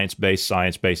science-based,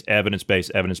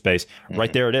 evidence-based.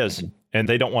 Right there it is. And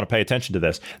they don't want to pay attention to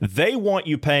this. They want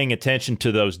you paying attention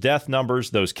to those death numbers,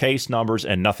 those case numbers,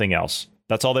 and nothing else.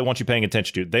 That's all they want you paying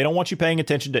attention to. They don't want you paying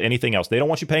attention to anything else. They don't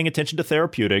want you paying attention to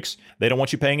therapeutics. They don't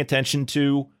want you paying attention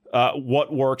to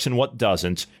what works and what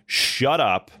doesn't. Shut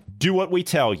up, do what we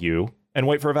tell you, and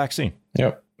wait for a vaccine.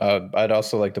 Yep. I'd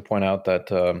also like to point out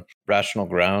that Rational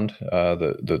Ground,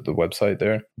 the website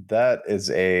there, that is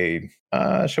a,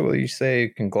 shall we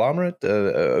say, conglomerate,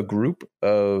 a group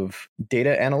of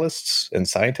data analysts and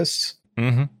scientists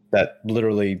that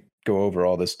literally go over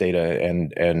all this data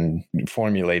and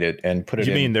formulate it and put it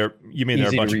in. They're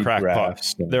a bunch of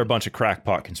crackpots. They're a bunch of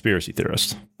crackpot conspiracy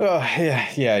theorists. Oh,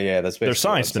 yeah. That's basically they're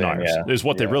science deniers. Yeah. Is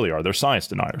what they really are. They're science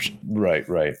deniers. Right.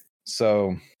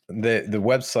 So the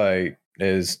website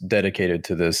is dedicated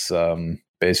to this,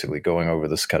 basically going over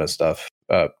this kind of stuff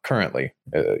currently,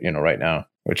 right now.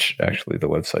 Which actually the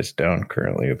website's down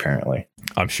currently, apparently.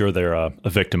 I'm sure they're a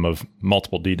victim of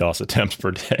multiple DDoS attempts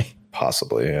per day.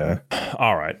 Possibly, yeah.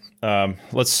 All right.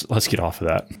 Let's get off of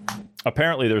that.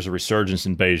 Apparently there's a resurgence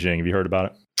in Beijing. Have you heard about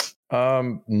it?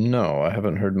 No, I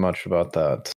haven't heard much about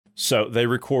that. So they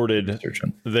recorded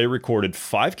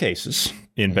 5 cases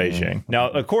in Beijing. Now,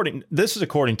 this is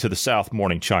according to the South China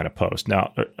Morning Post.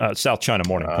 Now,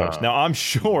 Now, I'm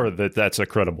sure that that's a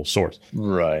credible source.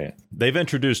 Right. They've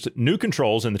introduced new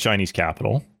controls in the Chinese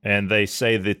capital, and they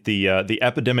say that the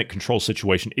epidemic control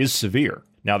situation is severe.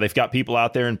 Now, they've got people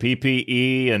out there in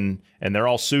PPE, and they're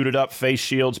all suited up, face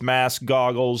shields, masks,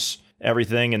 goggles,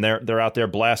 everything, and they're out there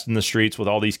blasting the streets with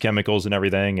all these chemicals and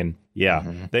everything. And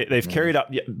they've carried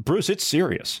out. Yeah, Bruce, it's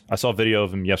serious. I saw a video of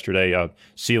them yesterday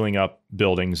sealing up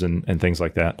buildings and things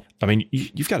like that. I mean,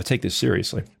 you've got to take this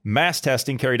seriously. Mass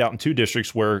testing carried out in 2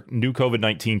 districts where new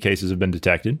COVID-19 cases have been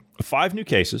detected. 5 new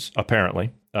cases,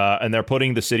 apparently. And they're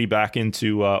putting the city back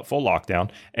into full lockdown.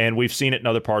 And we've seen it in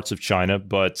other parts of China,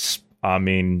 but I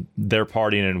mean, they're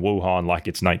partying in Wuhan like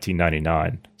it's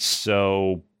 1999.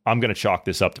 So I'm going to chalk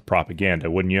this up to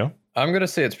propaganda, wouldn't you? I'm going to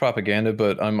say it's propaganda,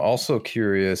 but I'm also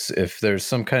curious if there's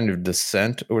some kind of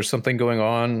dissent or something going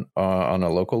on a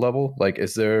local level. Like,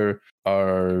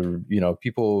 are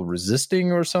people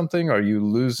resisting or something? Are you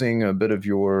losing a bit of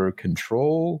your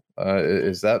control?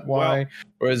 Is that why?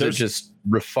 Well, or is it just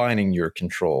refining your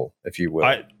control, if you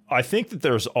will? I think that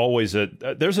there's always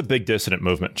there's a big dissident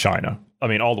movement in China. I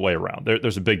mean, all the way around.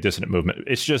 There's a big dissident movement.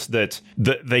 It's just that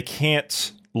they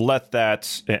can't let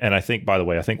that, and I think, by the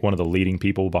way, one of the leading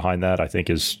people behind that, I think,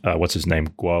 is what's his name,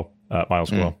 Guo, Miles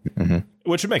Guo,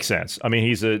 which would make sense. I mean,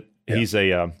 he's a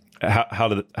how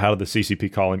did the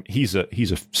CCP call him? He's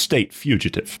a state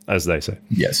fugitive, as they say.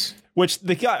 Yes. Which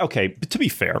the guy, okay, to be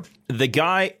fair, the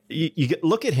guy, you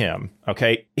look at him,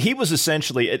 okay, he was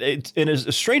essentially, and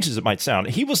as strange as it might sound,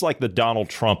 he was like the Donald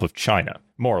Trump of China,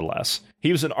 more or less.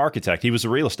 He was an architect. He was a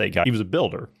real estate guy. He was a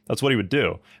builder. That's what he would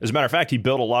do. As a matter of fact, he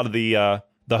built a lot of the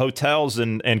hotels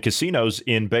and casinos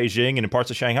in Beijing and in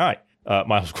parts of Shanghai.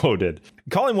 Miles Guo did.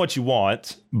 Call him what you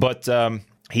want, but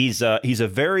he's a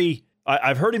very,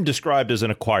 I've heard him described as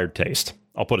an acquired taste.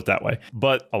 I'll put it that way.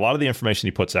 But a lot of the information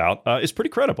he puts out is pretty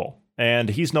credible. And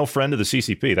he's no friend of the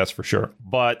CCP, that's for sure.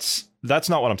 But that's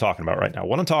not what I'm talking about right now.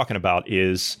 What I'm talking about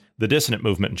is the dissident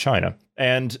movement in China.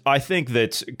 And I think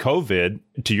that COVID,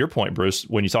 to your point, Bruce,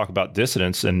 when you talk about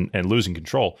dissidents and losing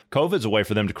control, COVID's a way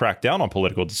for them to crack down on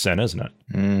political dissent, isn't it?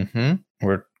 Mm-hmm.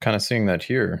 We're kind of seeing that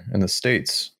here in the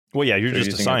States. Well, yeah, you're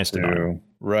just a science denier.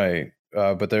 Right.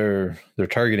 But they're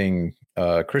targeting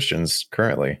Christians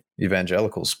currently,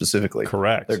 evangelicals specifically.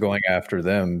 Correct. They're going after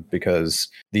them because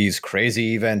these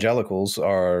crazy evangelicals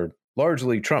are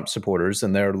largely Trump supporters,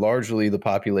 and they're largely the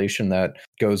population that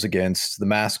goes against the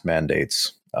mask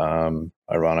mandates.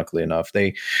 Ironically enough,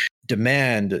 they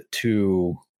demand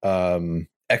to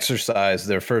exercise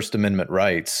their First Amendment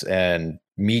rights and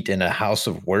meet in a house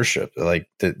of worship. Like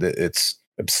it's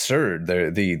absurd.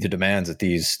 The demands that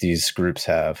these groups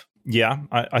have. Yeah,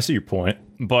 I see your point,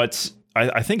 but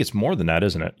I think it's more than that,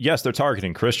 isn't it? Yes, they're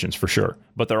targeting Christians for sure,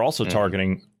 but they're also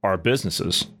targeting our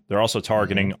businesses. They're also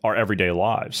targeting our everyday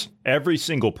lives. Every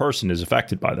single person is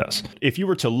affected by this. If you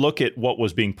were to look at what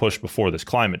was being pushed before this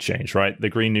climate change, right? The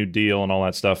Green New Deal and all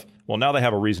that stuff. Well, now they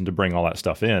have a reason to bring all that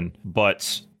stuff in,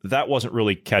 but that wasn't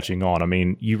really catching on. I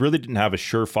mean, you really didn't have a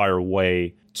surefire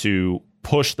way to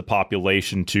push the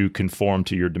population to conform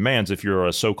to your demands if you're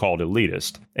a so-called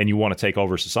elitist and you want to take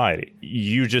over society.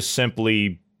 You just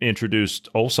simply introduced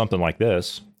something like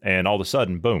this, and all of a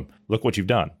sudden, boom, look what you've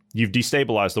done. You've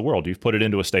destabilized the world. You've put it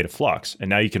into a state of flux, and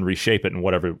now you can reshape it in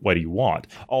whatever way you want.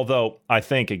 Although I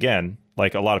think, again,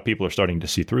 like a lot of people are starting to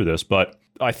see through this, but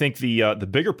I think the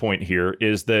bigger point here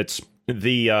is that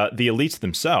the elites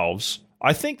themselves,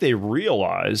 I think they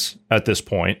realize at this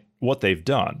point what they've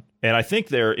done. And I think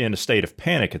they're in a state of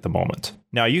panic at the moment.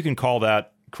 Now, you can call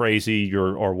that crazy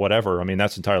or whatever. I mean,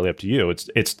 that's entirely up to you.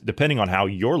 It's depending on how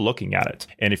you're looking at it.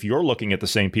 And if you're looking at the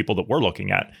same people that we're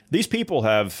looking at, these people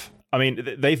have, I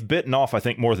mean, they've bitten off, I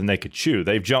think, more than they could chew.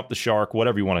 They've jumped the shark,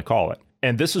 whatever you want to call it.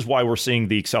 And this is why we're seeing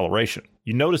the acceleration.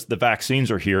 You notice the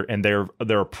vaccines are here and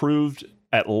they're approved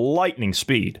at lightning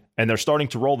speed, and they're starting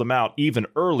to roll them out even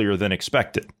earlier than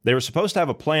expected. They were supposed to have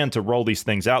a plan to roll these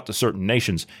things out to certain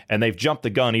nations, and they've jumped the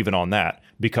gun even on that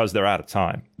because they're out of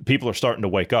time. People are starting to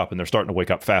wake up, and they're starting to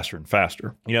wake up faster and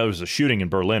faster. You know, there was a shooting in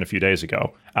Berlin a few days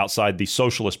ago outside the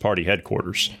Socialist Party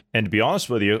headquarters. And to be honest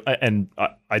with you, and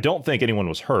I don't think anyone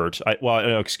was hurt. I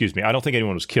don't think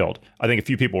anyone was killed. I think a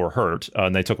few people were hurt,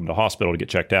 and they took them to hospital to get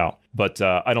checked out. But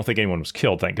I don't think anyone was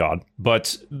killed, thank God.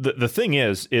 But the thing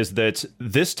is that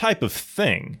this type of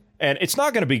thing, and it's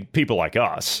not going to be people like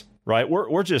us, right?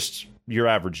 We're just your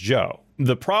average Joe.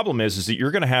 The problem is that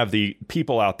you're going to have the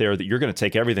people out there that you're going to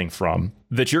take everything from,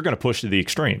 that you're going to push to the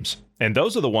extremes. And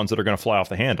those are the ones that are going to fly off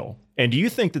the handle. And do you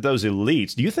think that those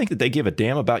elites, do you think that they give a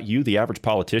damn about you, the average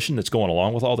politician that's going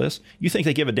along with all this? You think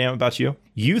they give a damn about you?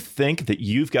 You think that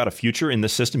you've got a future in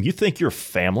this system? You think your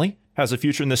family has a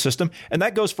future in this system? And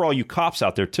that goes for all you cops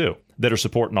out there, too, that are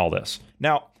supporting all this.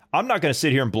 Now, I'm not going to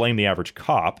sit here and blame the average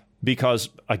cop because,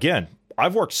 again,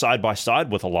 I've worked side by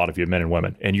side with a lot of you men and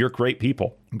women, and you're great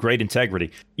people, great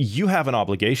integrity. You have an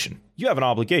obligation. You have an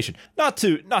obligation, not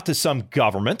to some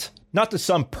government, not to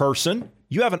some person.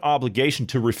 You have an obligation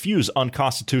to refuse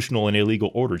unconstitutional and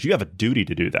illegal orders. You have a duty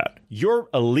to do that. Your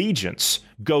allegiance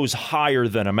goes higher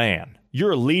than a man.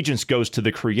 Your allegiance goes to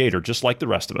the Creator, just like the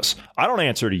rest of us. I don't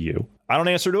answer to you. I don't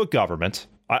answer to a government.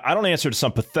 I don't answer to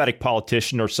some pathetic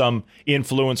politician or some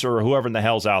influencer or whoever in the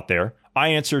hell's out there. I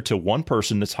answer to one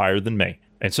person that's higher than me.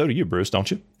 And so do you, Bruce,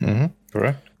 don't you? Mm-hmm.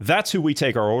 Correct. That's who we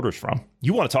take our orders from.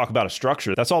 You want to talk about a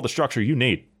structure. That's all the structure you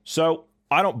need. So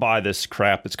I don't buy this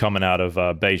crap that's coming out of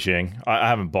Beijing. I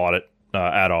haven't bought it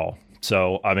at all.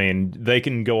 So, I mean, they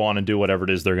can go on and do whatever it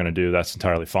is they're going to do. That's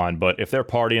entirely fine. But if they're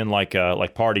partying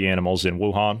like party animals in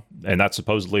Wuhan, and that's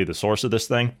supposedly the source of this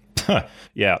thing,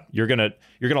 yeah, you're gonna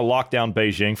lock down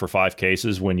Beijing for 5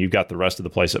 cases when you've got the rest of the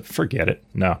place up. Forget it.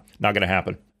 No, not going to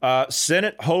happen.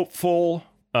 Senate hopeful,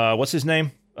 what's his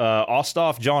name?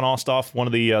 Ossoff, John Ossoff, one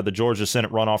of the Georgia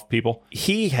Senate runoff people.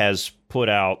 He has put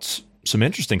out some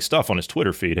interesting stuff on his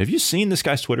Twitter feed. Have you seen this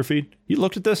guy's Twitter feed? You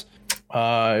looked at this?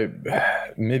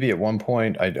 Maybe at one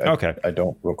point. Okay. I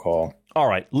don't recall. All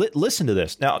right. Listen to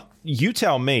this. Now, you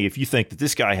tell me if you think that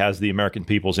this guy has the American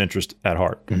people's interest at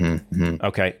heart. Mm-hmm, mm-hmm.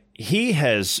 Okay. He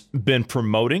has been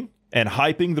promoting and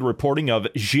hyping the reporting of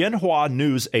Xinhua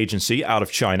News Agency out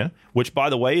of China, which, by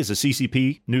the way, is a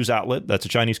CCP news outlet. That's a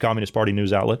Chinese Communist Party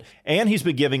news outlet. And he's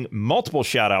been giving multiple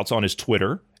shout-outs on his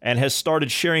Twitter and has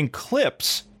started sharing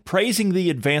clips praising the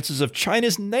advances of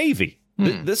China's Navy.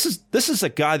 This is a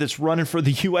guy that's running for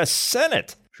the U.S.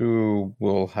 Senate. Who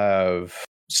will have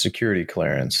security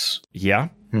clearance. Yeah.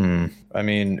 I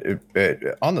mean,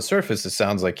 on the surface, it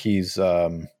sounds like he's,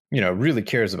 really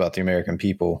cares about the American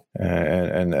people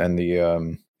and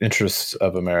the interests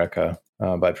of America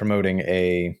by promoting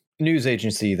a news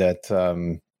agency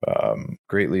that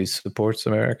greatly supports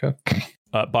America.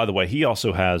 By the way, he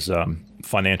also has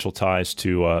financial ties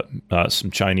to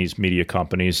some Chinese media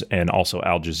companies and also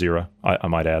Al Jazeera, I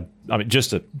might add. I mean,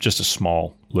 just a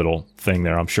small little thing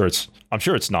there. I'm sure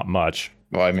it's not much,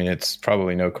 Well, I mean, it's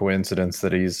probably no coincidence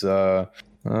that he's,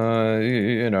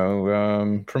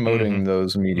 promoting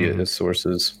those media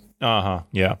sources.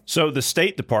 Yeah. So the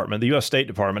State Department, the U.S. State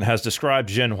Department, has described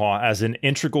Xinhua as an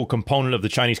integral component of the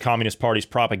Chinese Communist Party's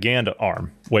propaganda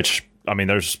arm, which, I mean,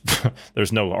 there's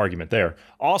no argument there.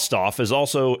 Ostov has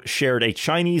also shared a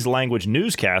Chinese language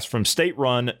newscast from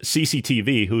state-run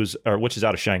CCTV, which is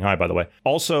out of Shanghai, by the way,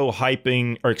 also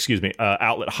outlet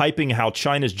hyping how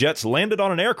China's jets landed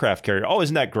on an aircraft carrier. Oh,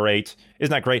 isn't that great?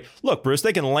 Isn't that great? Look, Bruce,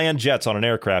 they can land jets on an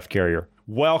aircraft carrier.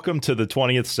 Welcome to the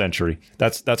 20th century.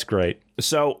 That's great.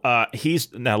 So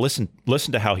he's now listen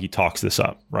to how he talks this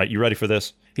up, right? You ready for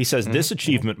this? He says this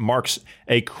achievement marks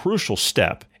a crucial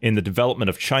step in the development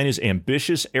of China's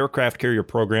ambitious aircraft carrier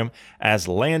program, as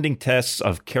landing tests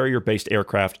of carrier-based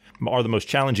aircraft are the most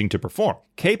challenging to perform.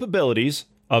 Capabilities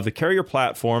of the carrier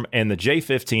platform and the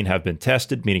J-15 have been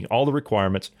tested, meeting all the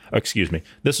requirements.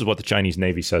 This is what the Chinese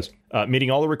Navy says,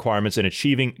 meeting all the requirements and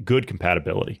achieving good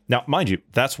compatibility. Now, mind you,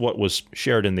 that's what was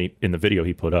shared in the video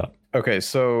he put up. Okay,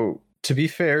 so to be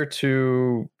fair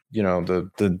to,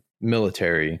 the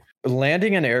military,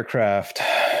 landing an aircraft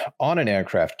on an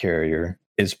aircraft carrier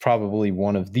is probably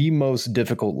one of the most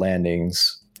difficult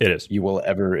landings you will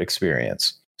ever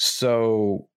experience.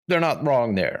 So they're not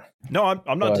wrong there. No,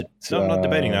 I'm not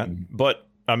debating that. But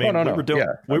I mean,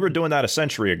 we were doing that a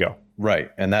century ago.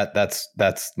 Right. And that's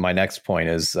my next point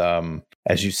is,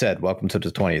 as you said, welcome to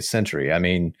the 20th century. I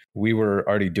mean, we were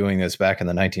already doing this back in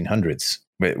the 1900s,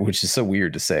 which is so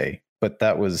weird to say, but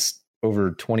that was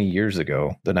over 20 years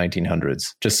ago, the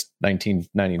 1900s, just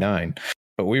 1999.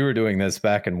 But we were doing this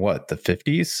back in what, the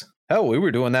 50s? Hell, we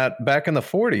were doing that back in the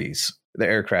 40s, the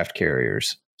aircraft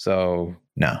carriers. So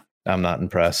no, I'm not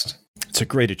impressed. It's a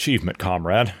great achievement,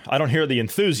 comrade. I don't hear the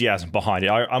enthusiasm behind it.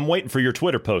 I'm waiting for your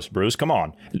Twitter post, Bruce. Come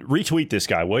on. Retweet this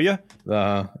guy, will you?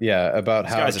 About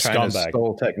how China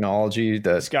stole technology.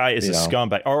 This guy is a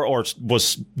scumbag. Or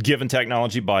was given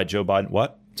technology by Joe Biden.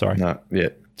 What? Sorry. Not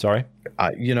yet. Sorry?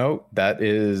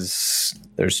 There's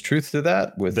truth to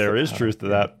that. There is truth to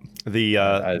that.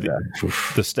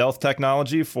 The stealth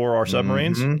technology for our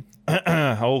submarines.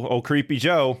 Mm-hmm. oh, creepy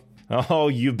Joe. Oh,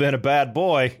 you've been a bad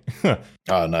boy.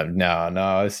 Oh,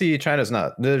 no. See, there's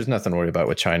nothing to worry about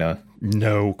with China.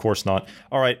 No, of course not.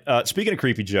 All right. Speaking of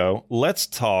creepy Joe, let's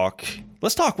talk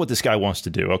what this guy wants to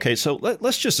do. Okay. So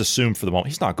let's just assume for the moment,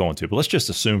 he's not going to, but let's just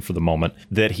assume for the moment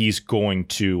that he's going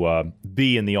to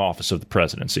be in the office of the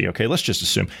presidency. Okay. Let's just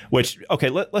assume, let's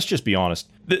just be honest.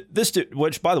 This dude,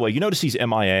 which, by the way, you notice he's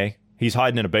MIA. He's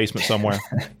hiding in a basement somewhere.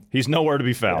 He's nowhere to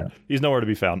be found. Yeah. He's nowhere to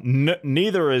be found.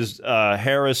 Neither is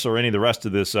Harris or any of the rest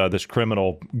of this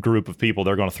criminal group of people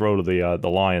they're going to throw to the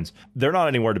lions. They're not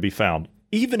anywhere to be found.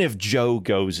 Even if Joe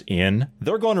goes in,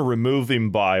 they're going to remove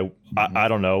him by, I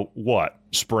don't know, what,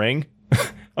 spring?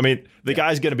 I mean,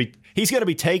 he's going to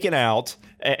be taken out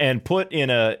and put in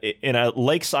a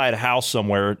lakeside house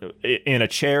somewhere in a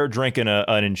chair drinking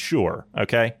an Ensure,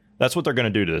 okay? That's what they're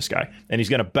going to do to this guy. And he's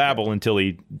going to babble until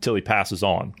he passes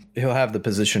on. He'll have the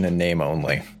position in name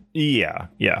only. Yeah.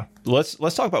 Let's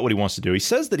talk about what he wants to do. He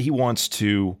says that he wants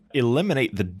to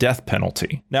eliminate the death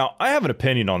penalty. Now, I have an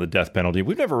opinion on the death penalty.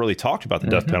 We've never really talked about the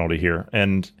death penalty here.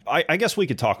 And I guess we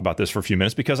could talk about this for a few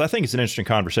minutes because I think it's an interesting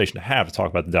conversation to have to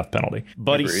talk about the death penalty.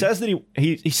 But Agreed. He says that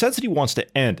he says that he wants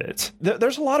to end it.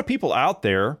 There's a lot of people out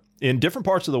there in different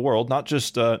parts of the world, not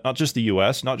just the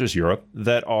U.S., not just Europe,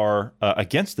 that are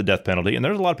against the death penalty. And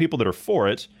there's a lot of people that are for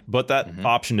it, but that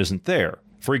option isn't there.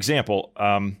 For example,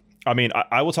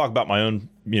 I will talk about my own,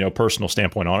 personal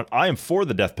standpoint on it. I am for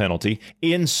the death penalty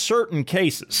in certain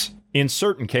cases. In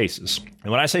certain cases.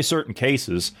 And when I say certain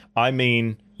cases, I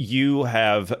mean you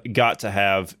have got to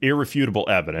have irrefutable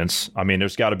evidence. I mean,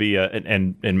 there's got to be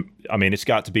it's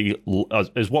got to be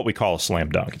is what we call a slam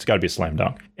dunk. It's got to be a slam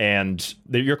dunk, and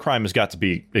your crime has got to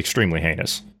be extremely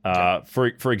heinous.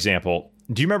 For example,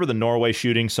 do you remember the Norway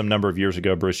shooting some number of years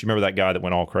ago, Bruce? You remember that guy that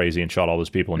went all crazy and shot all those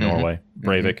people in Norway,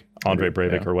 Breivik, Andre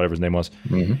Breivik, or whatever his name was?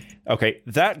 Mm-hmm. Okay,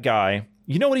 that guy.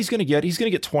 You know what he's going to get? He's going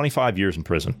to get 25 years in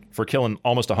prison for killing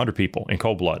almost 100 people in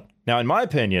cold blood. Now, in my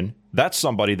opinion, that's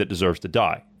somebody that deserves to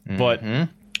die.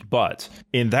 But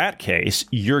in that case,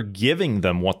 you're giving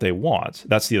them what they want.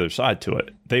 That's the other side to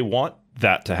it. They want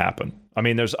that to happen. I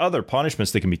mean, there's other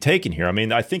punishments that can be taken here. I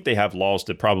mean, I think they have laws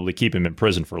to probably keep him in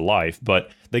prison for life.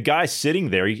 But the guy sitting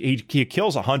there, he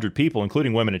kills 100 people,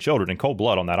 including women and children, in cold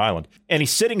blood on that island. And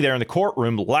he's sitting there in the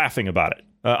courtroom laughing about it.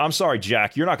 I'm sorry,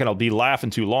 Jack. You're not going to be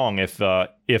laughing too long if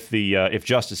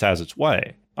justice has its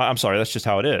way. I'm sorry. That's just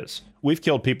how it is. We've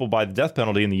killed people by the death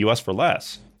penalty in the U.S. for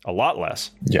less, a lot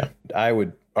less. Yeah, I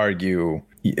would argue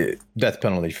death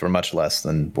penalty for much less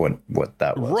than what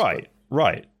that was.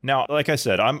 Right. Now, like I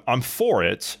said, I'm for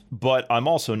it, but I'm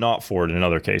also not for it in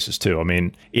other cases too. I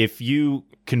mean, if you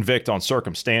convict on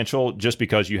circumstantial just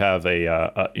because you have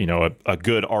a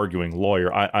good arguing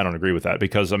lawyer, I don't agree with that,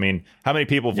 because I mean, how many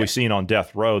people have we seen on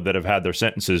death row that have had their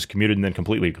sentences commuted and then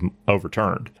completely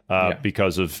overturned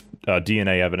because of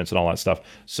DNA evidence and all that stuff?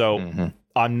 So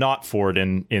I'm not for it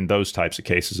in those types of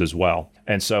cases as well.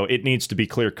 And so it needs to be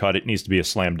clear cut. It needs to be a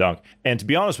slam dunk. And to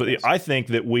be honest with you, I think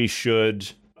that we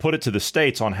should put it to the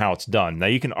states on how it's done. Now,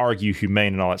 you can argue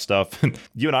humane and all that stuff.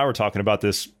 You and I were talking about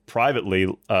this privately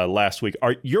last week.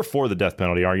 You're for the death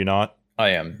penalty, are you not? I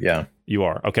am, yeah. You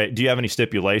are. Okay. Do you have any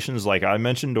stipulations like I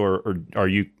mentioned, or are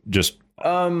you just...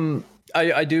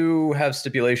 I do have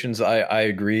stipulations. I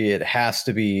agree. It has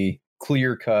to be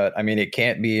clear cut. I mean, it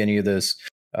can't be any of this,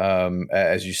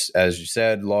 as you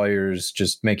said, lawyers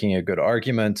just making a good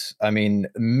argument. I mean,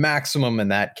 maximum in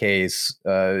that case,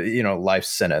 life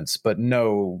sentence, but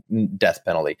no death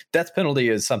penalty. Death penalty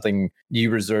is something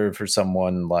you reserve for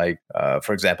someone like,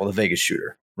 for example, the Vegas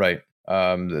shooter, right?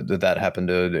 That happened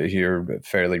to here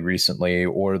fairly recently,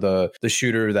 or the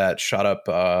shooter that shot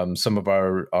up some of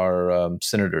our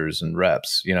senators and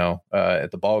reps,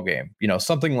 at the ball game,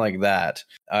 something like that.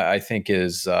 I think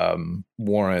is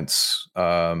warrants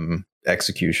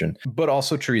execution, but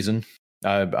also treason.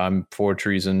 I'm for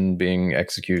treason being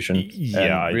execution.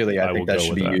 Yeah, and really, I think that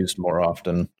should be used more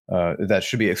often. That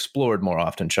should be explored more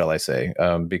often, shall I say?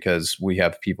 Because we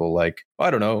have people like,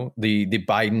 I don't know, the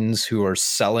Bidens who are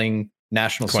selling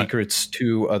national secrets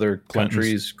to other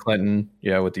countries. Clinton,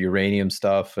 with the uranium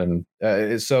stuff, and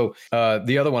so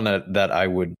the other one that I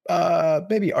would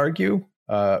maybe argue,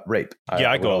 rape.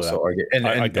 I would go also argue,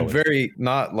 and very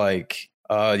not like.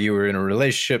 You were in a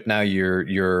relationship. Now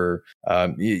you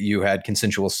had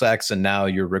consensual sex, and now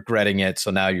you're regretting it.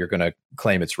 So now you're going to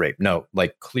claim it's rape. No,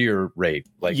 like clear rape.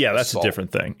 Like that's assault. A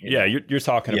different thing. Yeah, you're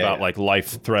talking about like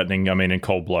life threatening. I mean, in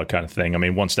cold blood kind of thing. I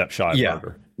mean, one step shy of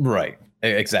murder. Right.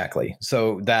 Exactly.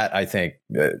 So that, I think,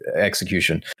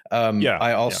 execution.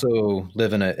 I also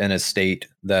live in a state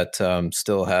that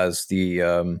still has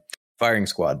the firing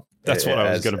squad. That's what I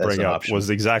was going to bring up option.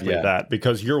 Was exactly that,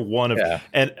 because you're one of,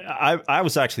 and I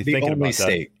was actually thinking about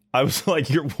that. I was like,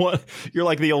 you're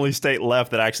like the only state left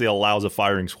that actually allows a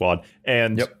firing squad.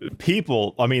 And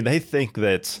people, I mean, they think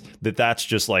that's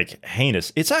just like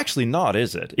heinous. It's actually not,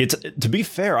 is it? It's, to be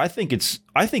fair, I think it's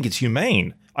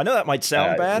humane. I know that might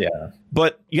sound bad,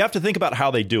 but you have to think about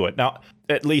how they do it. Now,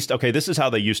 at least, okay, this is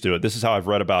how they used to do it. This is how I've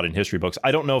read about it in history books.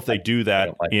 I don't know if they do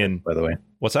that by the way.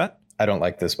 What's that? I don't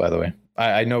like this, by the way.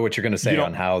 I know what you're going to say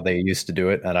on how they used to do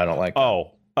it, and I don't like that.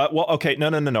 Oh, well, okay. No.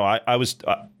 I was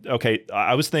okay.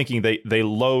 I was thinking they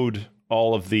load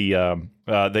all of the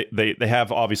they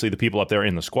have obviously the people up there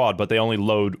in the squad, but they only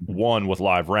load one with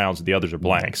live rounds. The others are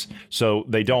blanks, so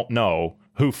they don't know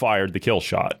who fired the kill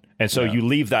shot. And so you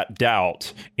leave that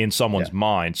doubt in someone's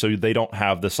mind, so they don't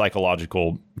have the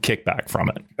psychological kickback from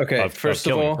it. Okay, first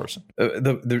of all,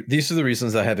 these are the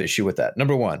reasons I have issue with that.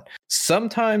 Number one,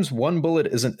 sometimes one bullet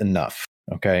isn't enough.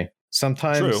 Okay,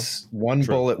 sometimes one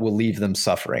bullet will leave them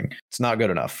suffering. It's not good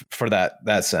enough for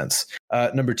that sense.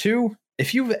 Number two,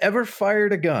 if you've ever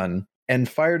fired a gun and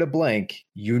fired a blank,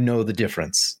 you know the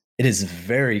difference. It is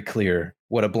very clear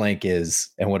what a blank is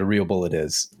and what a real bullet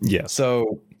is. Yeah.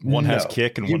 So one has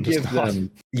kick and one does not.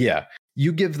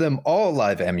 You give them all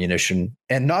live ammunition,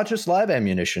 and not just live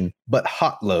ammunition, but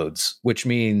hot loads, which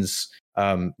means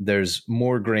there's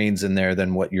more grains in there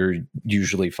than what you're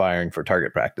usually firing for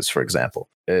target practice, for example.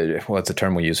 What's a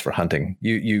term we use for hunting?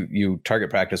 You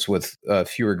target practice with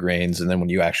fewer grains, and then when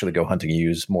you actually go hunting, you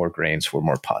use more grains for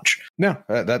more punch. No,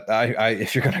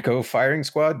 if you're going to go firing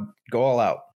squad, go all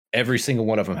out. Every single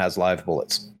one of them has live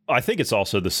bullets. I think it's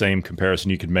also the same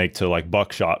comparison you could make to like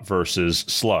buckshot versus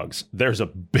slugs. There's a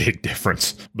big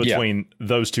difference between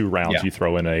those two rounds you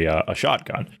throw in a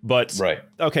shotgun. But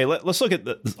okay, let's look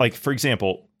at like, for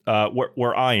example,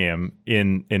 where I am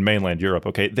in mainland Europe.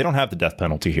 Okay, they don't have the death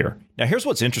penalty here. Now, here's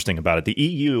what's interesting about it. The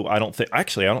EU, I don't think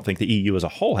the EU as a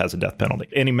whole has a death penalty.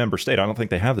 Any member state, I don't think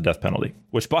they have the death penalty.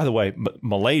 Which, by the way,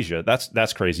 Malaysia,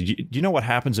 that's crazy. Do you know what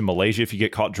happens in Malaysia if you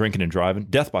get caught drinking and driving?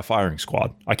 Death by firing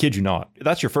squad. I kid you not.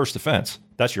 That's your first offense.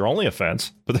 That's your only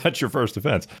offense, but that's your first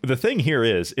offense. The thing here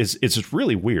is it's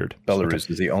really weird. Belarus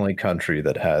is the only country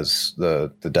that has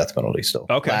the death penalty still.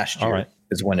 Okay, last year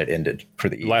is when it ended for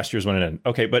the EU. Last year's when it ended.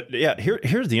 Okay, but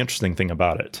here's the interesting thing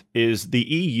about it is the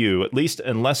EU, at least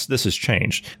unless this has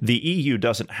changed, the EU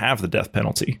doesn't have the death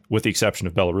penalty, with the exception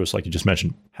of Belarus, like you just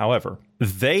mentioned. However,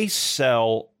 they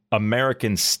sell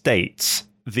American states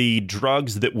the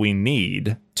drugs that we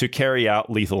need to carry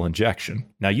out lethal injection.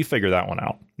 Now, you figure that one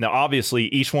out. Now, obviously,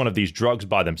 each one of these drugs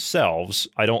by themselves,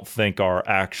 I don't think are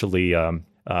actually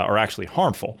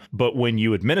harmful. But when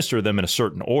you administer them in a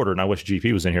certain order, and I wish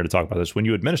GP was in here to talk about this, when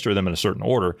you administer them in a certain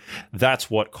order, that's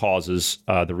what causes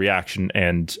the reaction,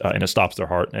 and it stops their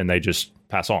heart, and they just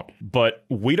pass on. But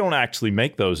we don't actually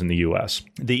make those in the US.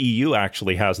 The EU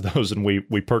actually has those, and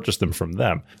we purchase them from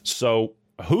them. So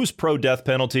who's pro death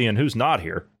penalty and who's not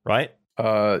here, right?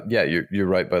 Yeah, you're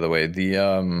right. By the way,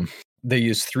 they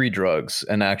use 3 drugs,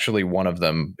 and actually one of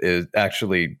them is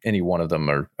any one of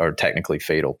them are technically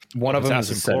fatal. One of them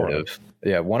is a sedative.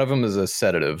 Yeah, one of them is a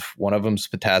sedative. One of them is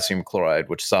potassium chloride,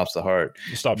 which stops the heart.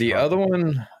 The other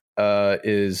one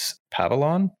is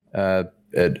Pavilon,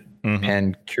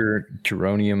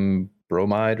 pancuronium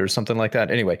bromide or something like that.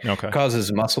 Anyway,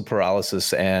 causes muscle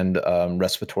paralysis and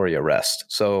respiratory arrest.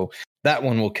 So that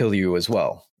one will kill you as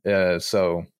well.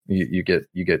 So you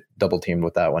get double teamed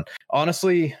with that one.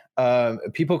 Honestly,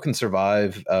 people can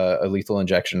survive a lethal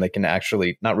injection. They can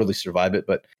actually not really survive it,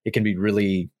 but it can be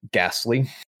really ghastly.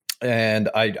 And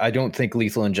I don't think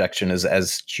lethal injection is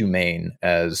as humane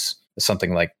as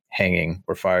something like hanging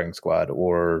or firing squad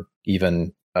or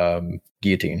even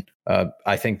guillotine.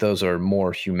 I think those are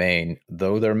more humane,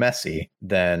 though they're messy,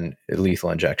 than lethal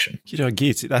injection.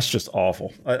 Guillotine, that's just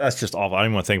awful. That's just awful. I don't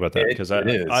even want to think about that because I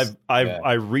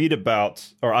read about,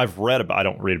 or I've read about, I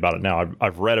don't read about it now.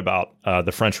 I've read about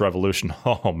the French Revolution.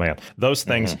 Oh man, those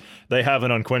things, they have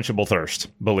an unquenchable thirst.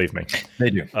 Believe me, they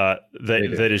do.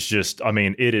 That is just, I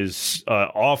mean, it is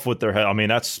off with their head. I mean,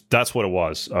 that's what it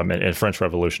was. In French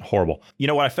Revolution, horrible. You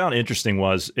know what I found interesting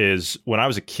is when I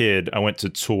was a kid, I went to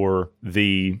tour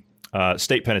the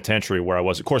state penitentiary where I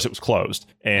was. Of course, it was closed,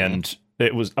 and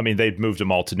it was, I mean, they'd moved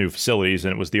them all to new facilities,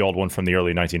 and it was the old one from the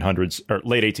early 1900s or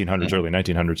late 1800s, early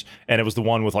 1900s, and it was the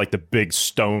one with like the big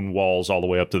stone walls all the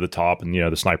way up to the top, and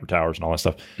the sniper towers and all that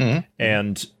stuff.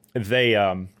 And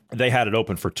they had it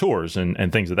open for tours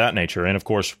and things of that nature. And of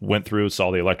course, went through,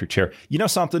 saw the electric chair. You know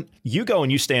something? You go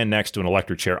and you stand next to an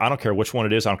electric chair. I don't care which one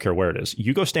it is. I don't care where it is.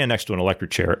 You go stand next to an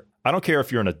electric chair. I don't care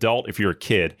if you're an adult, if you're a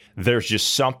kid. There's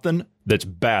just something that's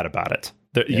bad about it.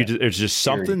 There's just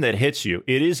something that hits you.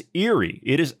 It is eerie.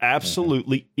 It is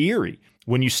absolutely eerie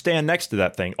when you stand next to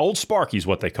that thing. Old Sparky's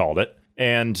what they called it.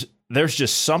 And there's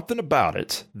just something about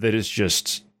it that is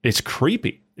just, it's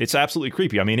creepy. It's absolutely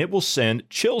creepy. I mean, it will send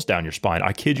chills down your spine.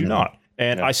 I kid you not.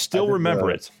 And I still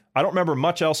remember it. I don't remember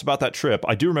much else about that trip.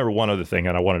 I do remember one other thing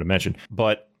that I wanted to mention.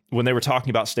 But when they were talking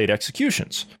about state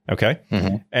executions,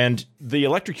 and the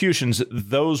electrocutions,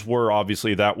 those were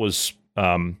obviously, that was,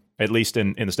 at least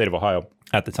in the state of Ohio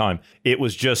at the time, it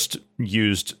was just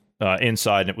used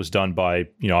inside, and it was done by,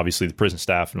 obviously the prison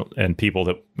staff and people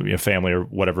that, family or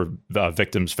whatever,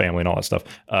 victims' family and all that stuff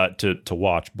to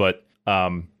watch. But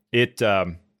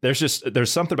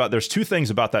there's something about, there's 2 things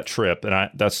about that trip, and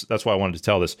that's why I wanted to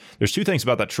tell this. There's 2 things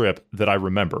about that trip that I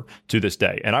remember to this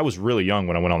day, and I was really young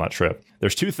when I went on that trip.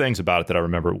 There's 2 things about it that I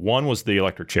remember. One was the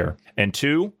electric chair, and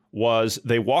 2 was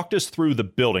they walked us through the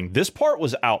building. This part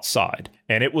was outside,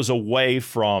 and it was away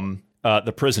from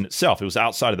the prison itself. It was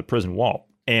outside of the prison wall.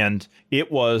 And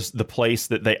it was the place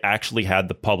that they actually had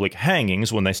the public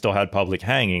hangings when they still had public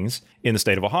hangings in the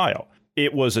state of Ohio.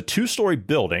 It was a 2-story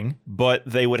building, but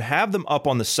they would have them up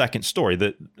on the 2nd story.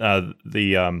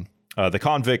 The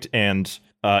convict and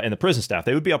the prison staff,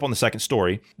 they would be up on the 2nd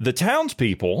story. The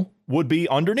townspeople would be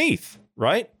underneath,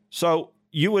 right? So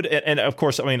you would, and of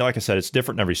course, I mean, like I said, it's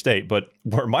different in every state. But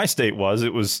where my state was,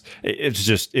 it was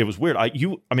weird.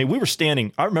 We were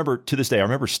standing. I remember to this day. I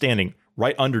remember standing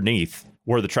right underneath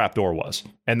where the trap door was,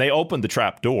 and they opened the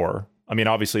trap door. I mean,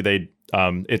 obviously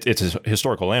it's a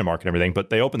historical landmark and everything, but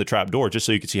they opened the trap door just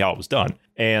so you could see how it was done.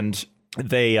 And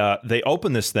they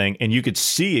opened this thing, and you could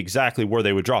see exactly where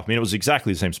they would drop. I mean, it was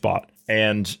exactly the same spot,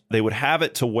 and they would have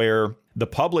it to where the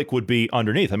public would be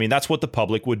underneath. I mean, that's what the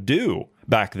public would do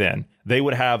back then. They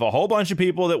would have a whole bunch of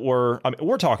people that were, I mean,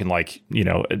 we're talking like,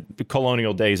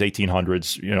 colonial days,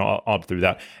 1800s, up through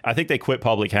that. I think they quit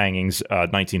public hangings,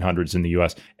 1900s in the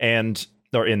U.S.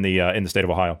 or in the state of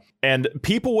Ohio. And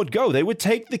people would go. They would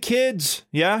take the kids.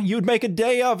 Yeah, you'd make a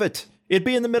day of it. It'd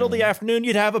be in the middle of the afternoon.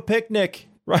 You'd have a picnic,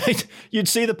 right? You'd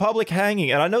see the public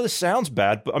hanging. And I know this sounds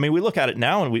bad, but I mean, we look at it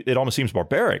now and it almost seems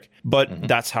barbaric. But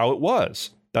that's how it was.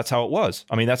 That's how it was.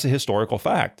 I mean, that's a historical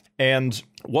fact. And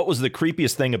what was the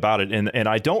creepiest thing about it? And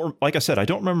I don't, like I said, I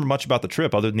don't remember much about the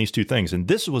trip other than these 2 things. And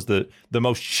this was the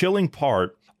most chilling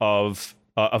part of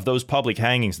of those public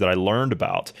hangings that I learned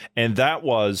about, and that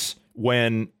was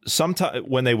when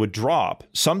they would drop,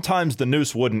 sometimes the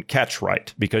noose wouldn't catch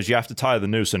right because you have to tie the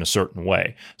noose in a certain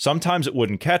way. Sometimes it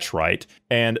wouldn't catch right,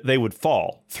 and they would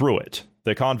fall through it.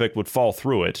 The convict would fall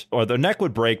through it, or their neck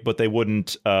would break, but they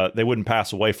wouldn't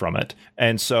pass away from it.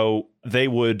 And so they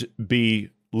would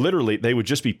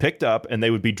just be picked up and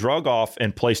they would be drug off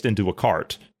and placed into a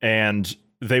cart. And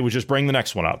they would just bring the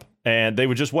next one up and they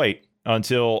would just wait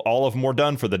until all of them were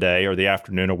done for the day or the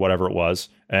afternoon or whatever it was.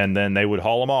 And then they would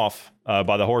haul them off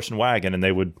by the horse and wagon and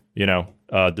they would,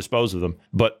 dispose of them.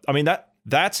 But I mean,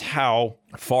 that's how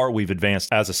far we've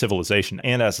advanced as a civilization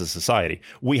and as a society.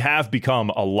 We have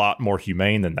become a lot more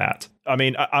humane than that. I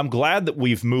mean, I'm glad that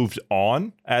we've moved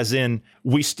on, as in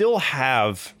we still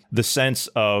have the sense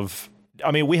of,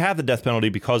 we have the death penalty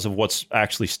because of what's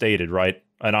actually stated, right?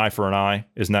 An eye for an eye.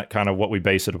 Isn't that kind of what we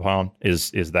base it upon?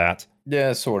 Is that?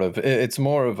 Yeah, sort of. It's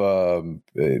more of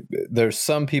there's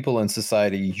some people in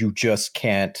society you just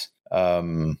can't,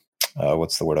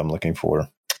 what's the word I'm looking for?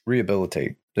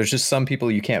 Rehabilitate. There's just some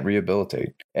people you can't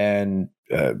rehabilitate. And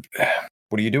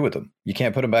what do you do with them? You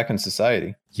can't put them back in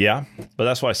society. Yeah, but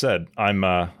that's why I said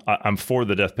I'm for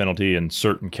the death penalty in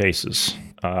certain cases.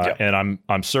 And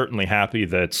I'm certainly happy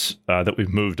that we've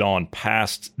moved on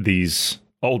past these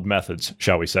old methods,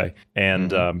 shall we say.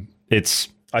 And it's,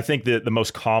 I think that the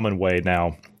most common way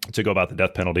now to go about the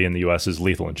death penalty in the U.S. is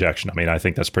lethal injection. I mean, I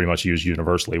think that's pretty much used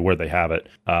universally where they have it.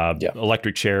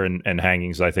 Electric chair and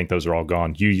hangings, I think those are all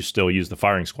gone. You still use the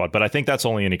firing squad, but I think that's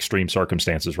only in extreme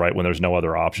circumstances, right? When there's no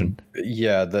other option.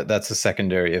 Yeah, that's a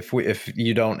secondary. If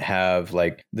you don't have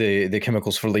like the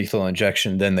chemicals for lethal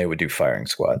injection, then they would do firing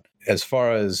squad. As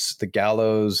far as the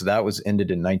gallows, that was ended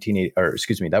in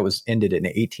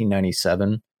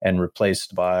 1897 and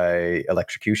replaced by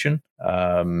electrocution.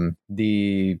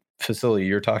 The facility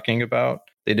you're talking about,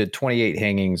 they did 28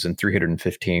 hangings and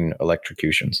 315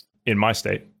 electrocutions. In my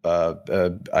state?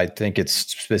 I think it's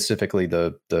specifically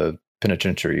the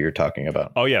penitentiary you're talking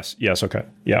about. Oh, yes. Okay.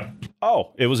 Yeah.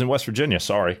 Oh, it was in West Virginia.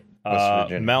 Sorry. West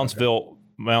Virginia.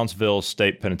 Moundsville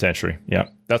State Penitentiary. Yeah.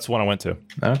 That's the one I went to.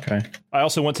 Okay. I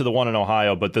also went to the one in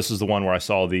Ohio, but this is the one where I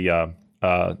saw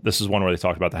this is one where they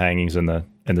talked about the hangings and the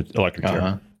electric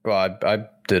chair. Well, I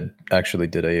did a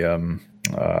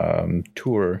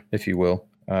tour, if you will,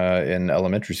 in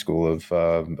elementary school of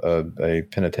a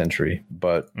penitentiary,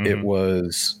 but it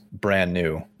was brand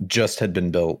new, just had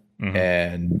been built,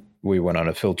 and we went on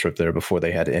a field trip there before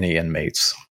they had any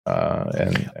inmates.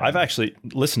 And I've actually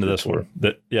listened to this one.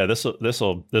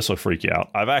 This will freak you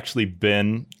out. I've actually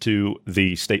been to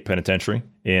the state penitentiary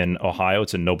in Ohio.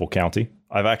 It's in Noble County.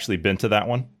 I've actually been to that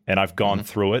one, and I've gone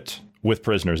through it with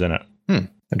prisoners in it.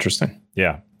 Interesting.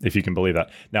 Yeah, if you can believe that.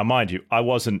 Now, mind you, I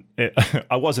wasn't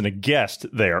a guest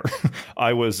there.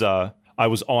 I was on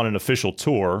an official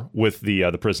tour with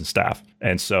the prison staff,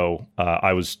 and so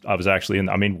I was actually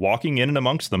walking in and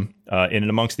amongst them, in and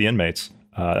amongst the inmates.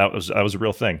 That was a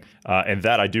real thing, and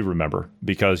that I do remember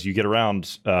because you get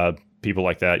around people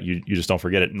like that, you just don't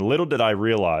forget it. And little did I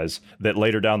realize that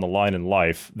later down the line in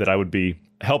life that I would be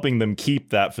helping them keep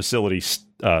that facility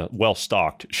well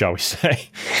stocked, shall we say.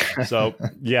 So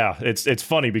yeah, it's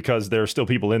funny because there are still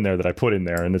people in there that I put in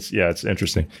there, and it's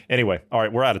interesting. Anyway, all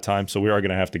right, we're out of time, so we are going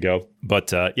to have to go.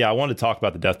 But I wanted to talk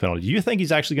about the death penalty. Do you think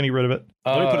he's actually going to get rid of it?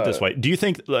 Let me put it this way. Do you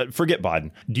think, forget Biden,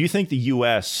 do you think the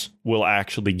U.S. will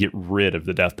actually get rid of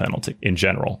the death penalty in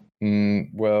general?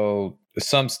 Well,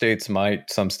 some states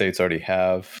might, some states already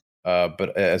have.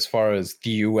 But as far as the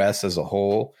U.S. as a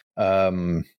whole,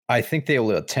 I think they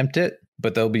will attempt it,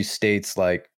 but there'll be states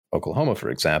like Oklahoma, for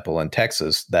example, and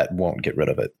Texas that won't get rid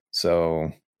of it. So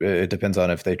it depends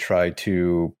on if they try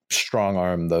to strong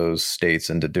arm those states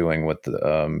into doing what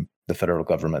the federal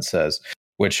government says,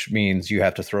 which means you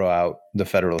have to throw out the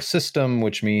federal system,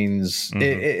 which means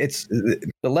it's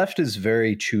the left is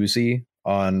very choosy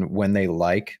on when they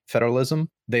like federalism.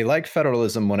 They like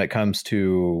federalism when it comes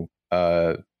to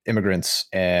immigrants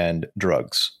and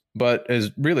drugs. But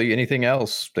as really anything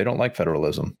else, they don't like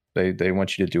federalism. They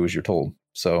want you to do as you're told.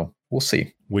 So we'll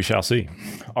see. We shall see.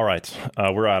 All right.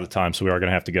 We're out of time, so we are going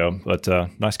to have to go. But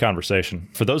nice conversation.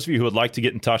 For those of you who would like to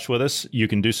get in touch with us, you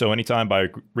can do so anytime by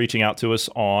reaching out to us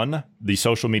on the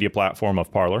social media platform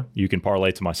of Parler. You can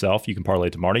parlay to myself. You can parlay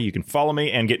to Marty. You can follow me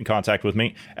and get in contact with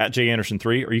me at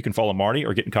JAnderson3, or you can follow Marty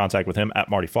or get in contact with him at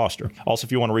Marty Foster. Also,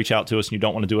 if you want to reach out to us and you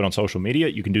don't want to do it on social media,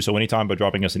 you can do so anytime by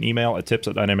dropping us an email at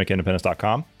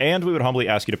tips@dynamicindependence.com. And we would humbly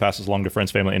ask you to pass us along to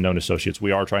friends, family, and known associates.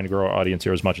 We are trying to grow our audience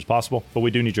here as much as possible, but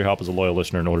we do need your help as a loyal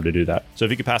listener in order to do that. So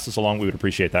if you could pass this along, we would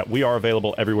appreciate that. We are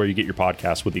available everywhere you get your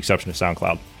podcasts with the exception of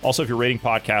SoundCloud. Also, if you're rating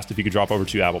podcast, if you could drop over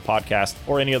to Apple Podcast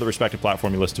or any other respective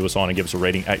platform you listen to us on and give us a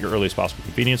rating at your earliest possible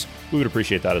convenience, we would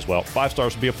appreciate that as well. 5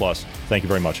 stars would be a plus. Thank you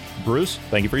very much. Bruce,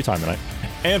 thank you for your time tonight.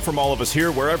 And from all of us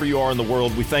here, wherever you are in the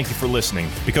world, we thank you for listening,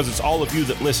 because it's all of you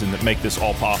that listen that make this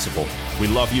all possible. We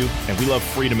love you, and we love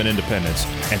freedom and independence,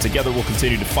 and together we'll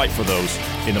continue to fight for those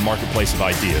in the marketplace of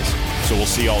ideas. So we'll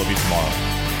see all of you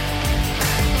tomorrow.